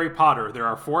like Harry Potter. There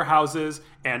are 4 houses,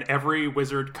 and every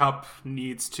Wizard Cup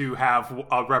needs to have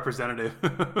a representative.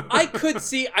 I could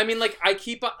see. I mean, like I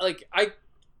keep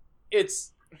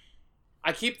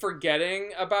forgetting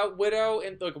about Widow,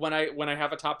 and like when I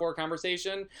have a top 4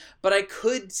 conversation, but I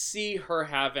could see her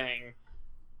having.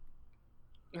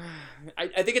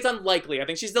 I think it's unlikely. I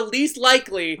think she's the least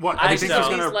likely. What? I think she's the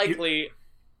least likely.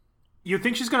 You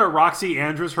think she's going to Roxy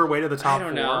Andrews her way to the top 4? I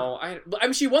don't know. I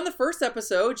mean, she won the first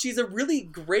episode. She's a really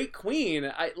great queen.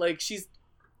 I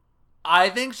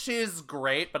think she's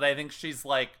great, but I think she's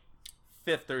like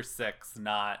 5th or 6th,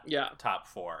 not top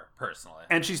 4, personally.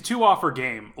 And she's too off her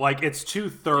game. Like, it's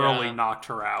too thoroughly knocked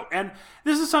her out. And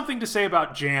this is something to say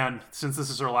about Jan, since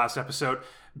this is her last episode.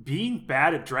 Being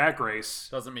bad at Drag Race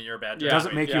doesn't mean you're a bad drag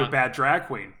doesn't queen. make you a bad drag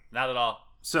queen. Not at all.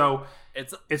 So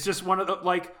it's just one of the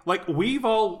like we've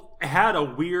all had a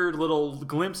weird little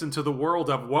glimpse into the world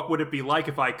of what would it be like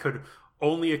if I could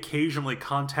only occasionally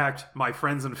contact my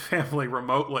friends and family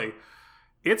remotely.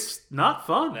 It's not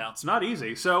fun. Yeah. It's not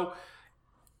easy. So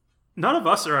none of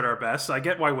us are at our best. I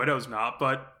get why Widow's not,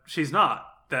 but she's not.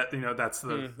 That's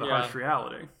the harsh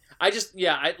reality.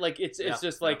 It's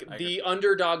just like the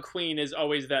underdog queen is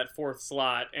always that 4th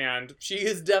slot, and she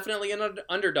is definitely an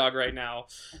underdog right now.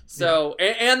 So,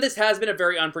 and this has been a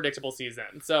very unpredictable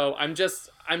season. So I'm just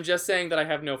saying that I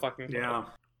have no fucking clue. Yeah.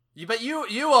 But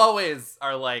you always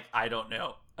are like, I don't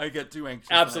know. I get too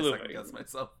anxious. Absolutely. When I second guess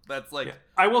myself. That's like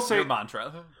I will say your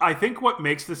mantra. I think what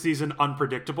makes the season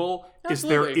unpredictable is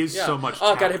there is so much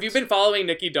talent. God, have you been following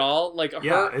Nikki Doll? Like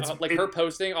her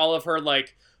posting all of her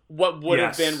like what would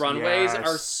have been runways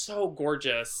are so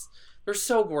gorgeous. They're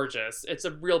so gorgeous. It's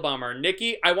a real bummer.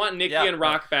 Nikki, I want Nikki and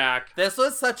Rock back. This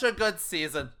was such a good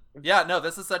season. Yeah, no,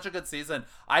 this is such a good season.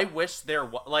 I wish there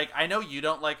was, like, I know you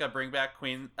don't like a Bring Back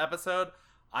Queen episode.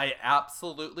 I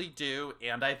absolutely do,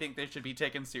 and I think they should be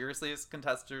taken seriously as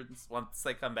contestants once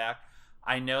they come back.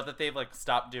 I know that they've like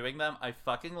stopped doing them. I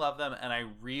fucking love them, and I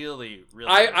really, really.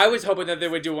 I was hoping that they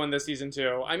would do one this season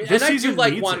too. I mean, and I do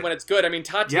like one when it's good. I mean,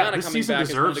 Tatiana coming back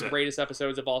is one of the greatest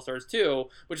episodes of All Stars 2,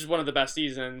 which is one of the best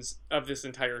seasons of this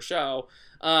entire show.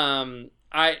 I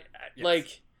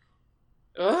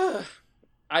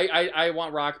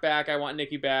want Rock back. I want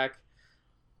Nikki back.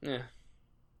 Yeah.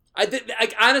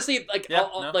 Honestly,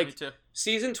 me too.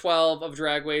 Season 12 of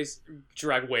Drag Race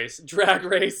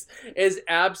is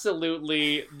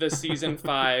absolutely the season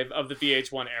 5 of the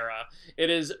VH1 era. It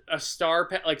is a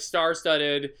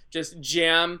star-studded, just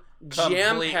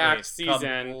jam-packed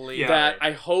season that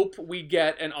I hope we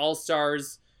get an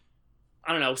All-Stars,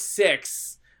 I don't know,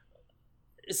 6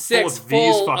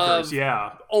 full of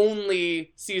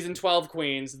only season 12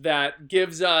 queens that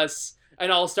gives us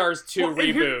an All-Stars 2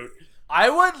 reboot. I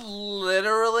would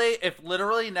if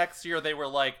literally next year they were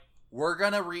like, we're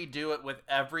going to redo it with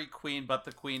every queen but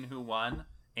the queen who won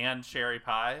and Sherry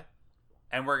Pie,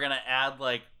 and we're going to add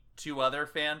like 2 other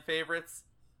fan favorites,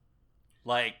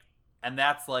 like, and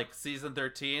that's like season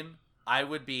 13, I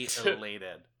would be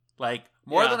elated. Like,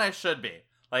 more than I should be.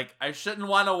 Like, I shouldn't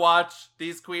want to watch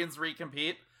these queens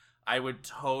recompete. I would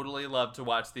totally love to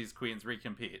watch these queens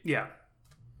recompete. Yeah.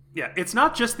 Yeah, it's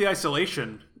not just the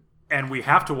isolation and we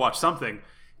have to watch something.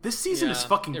 This season is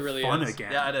fucking fun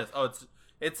again. Yeah, it is. Oh,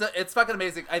 it's fucking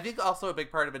amazing. I think also a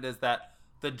big part of it is that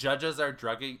the judges are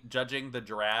judging the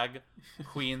drag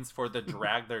queens for the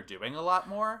drag they're doing a lot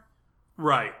more.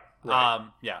 Right.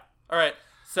 Yeah. All right.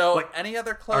 So, any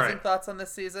other closing thoughts on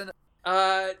this season?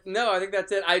 No, I think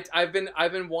that's it. I've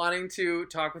been wanting to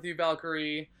talk with you,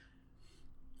 Valkyrie,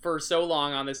 for so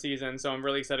long on this season, so I'm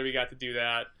really excited we got to do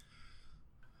that.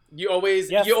 You always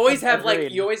Yes, have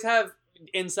agreed. you always have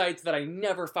insights that I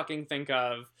never fucking think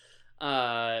of,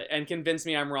 and convince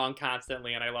me I'm wrong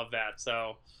constantly, and I love that.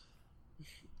 So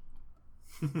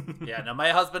Yeah, no, my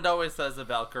husband always says of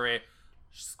Valkyrie,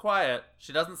 she's quiet.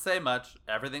 She doesn't say much.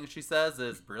 Everything she says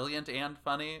is brilliant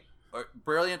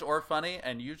or funny,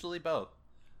 and usually both.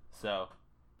 So,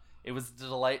 it was a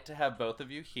delight to have both of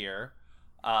you here.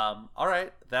 All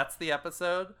right, that's the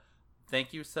episode.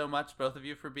 Thank you so much, both of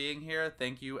you, for being here.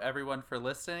 Thank you, everyone, for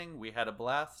listening. We had a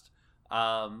blast.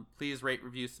 Please rate,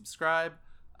 review, subscribe.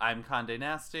 I'm Condé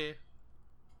Nasty.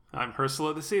 I'm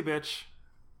Ursula the Sea Bitch.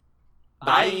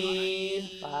 Bye.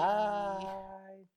 Bye.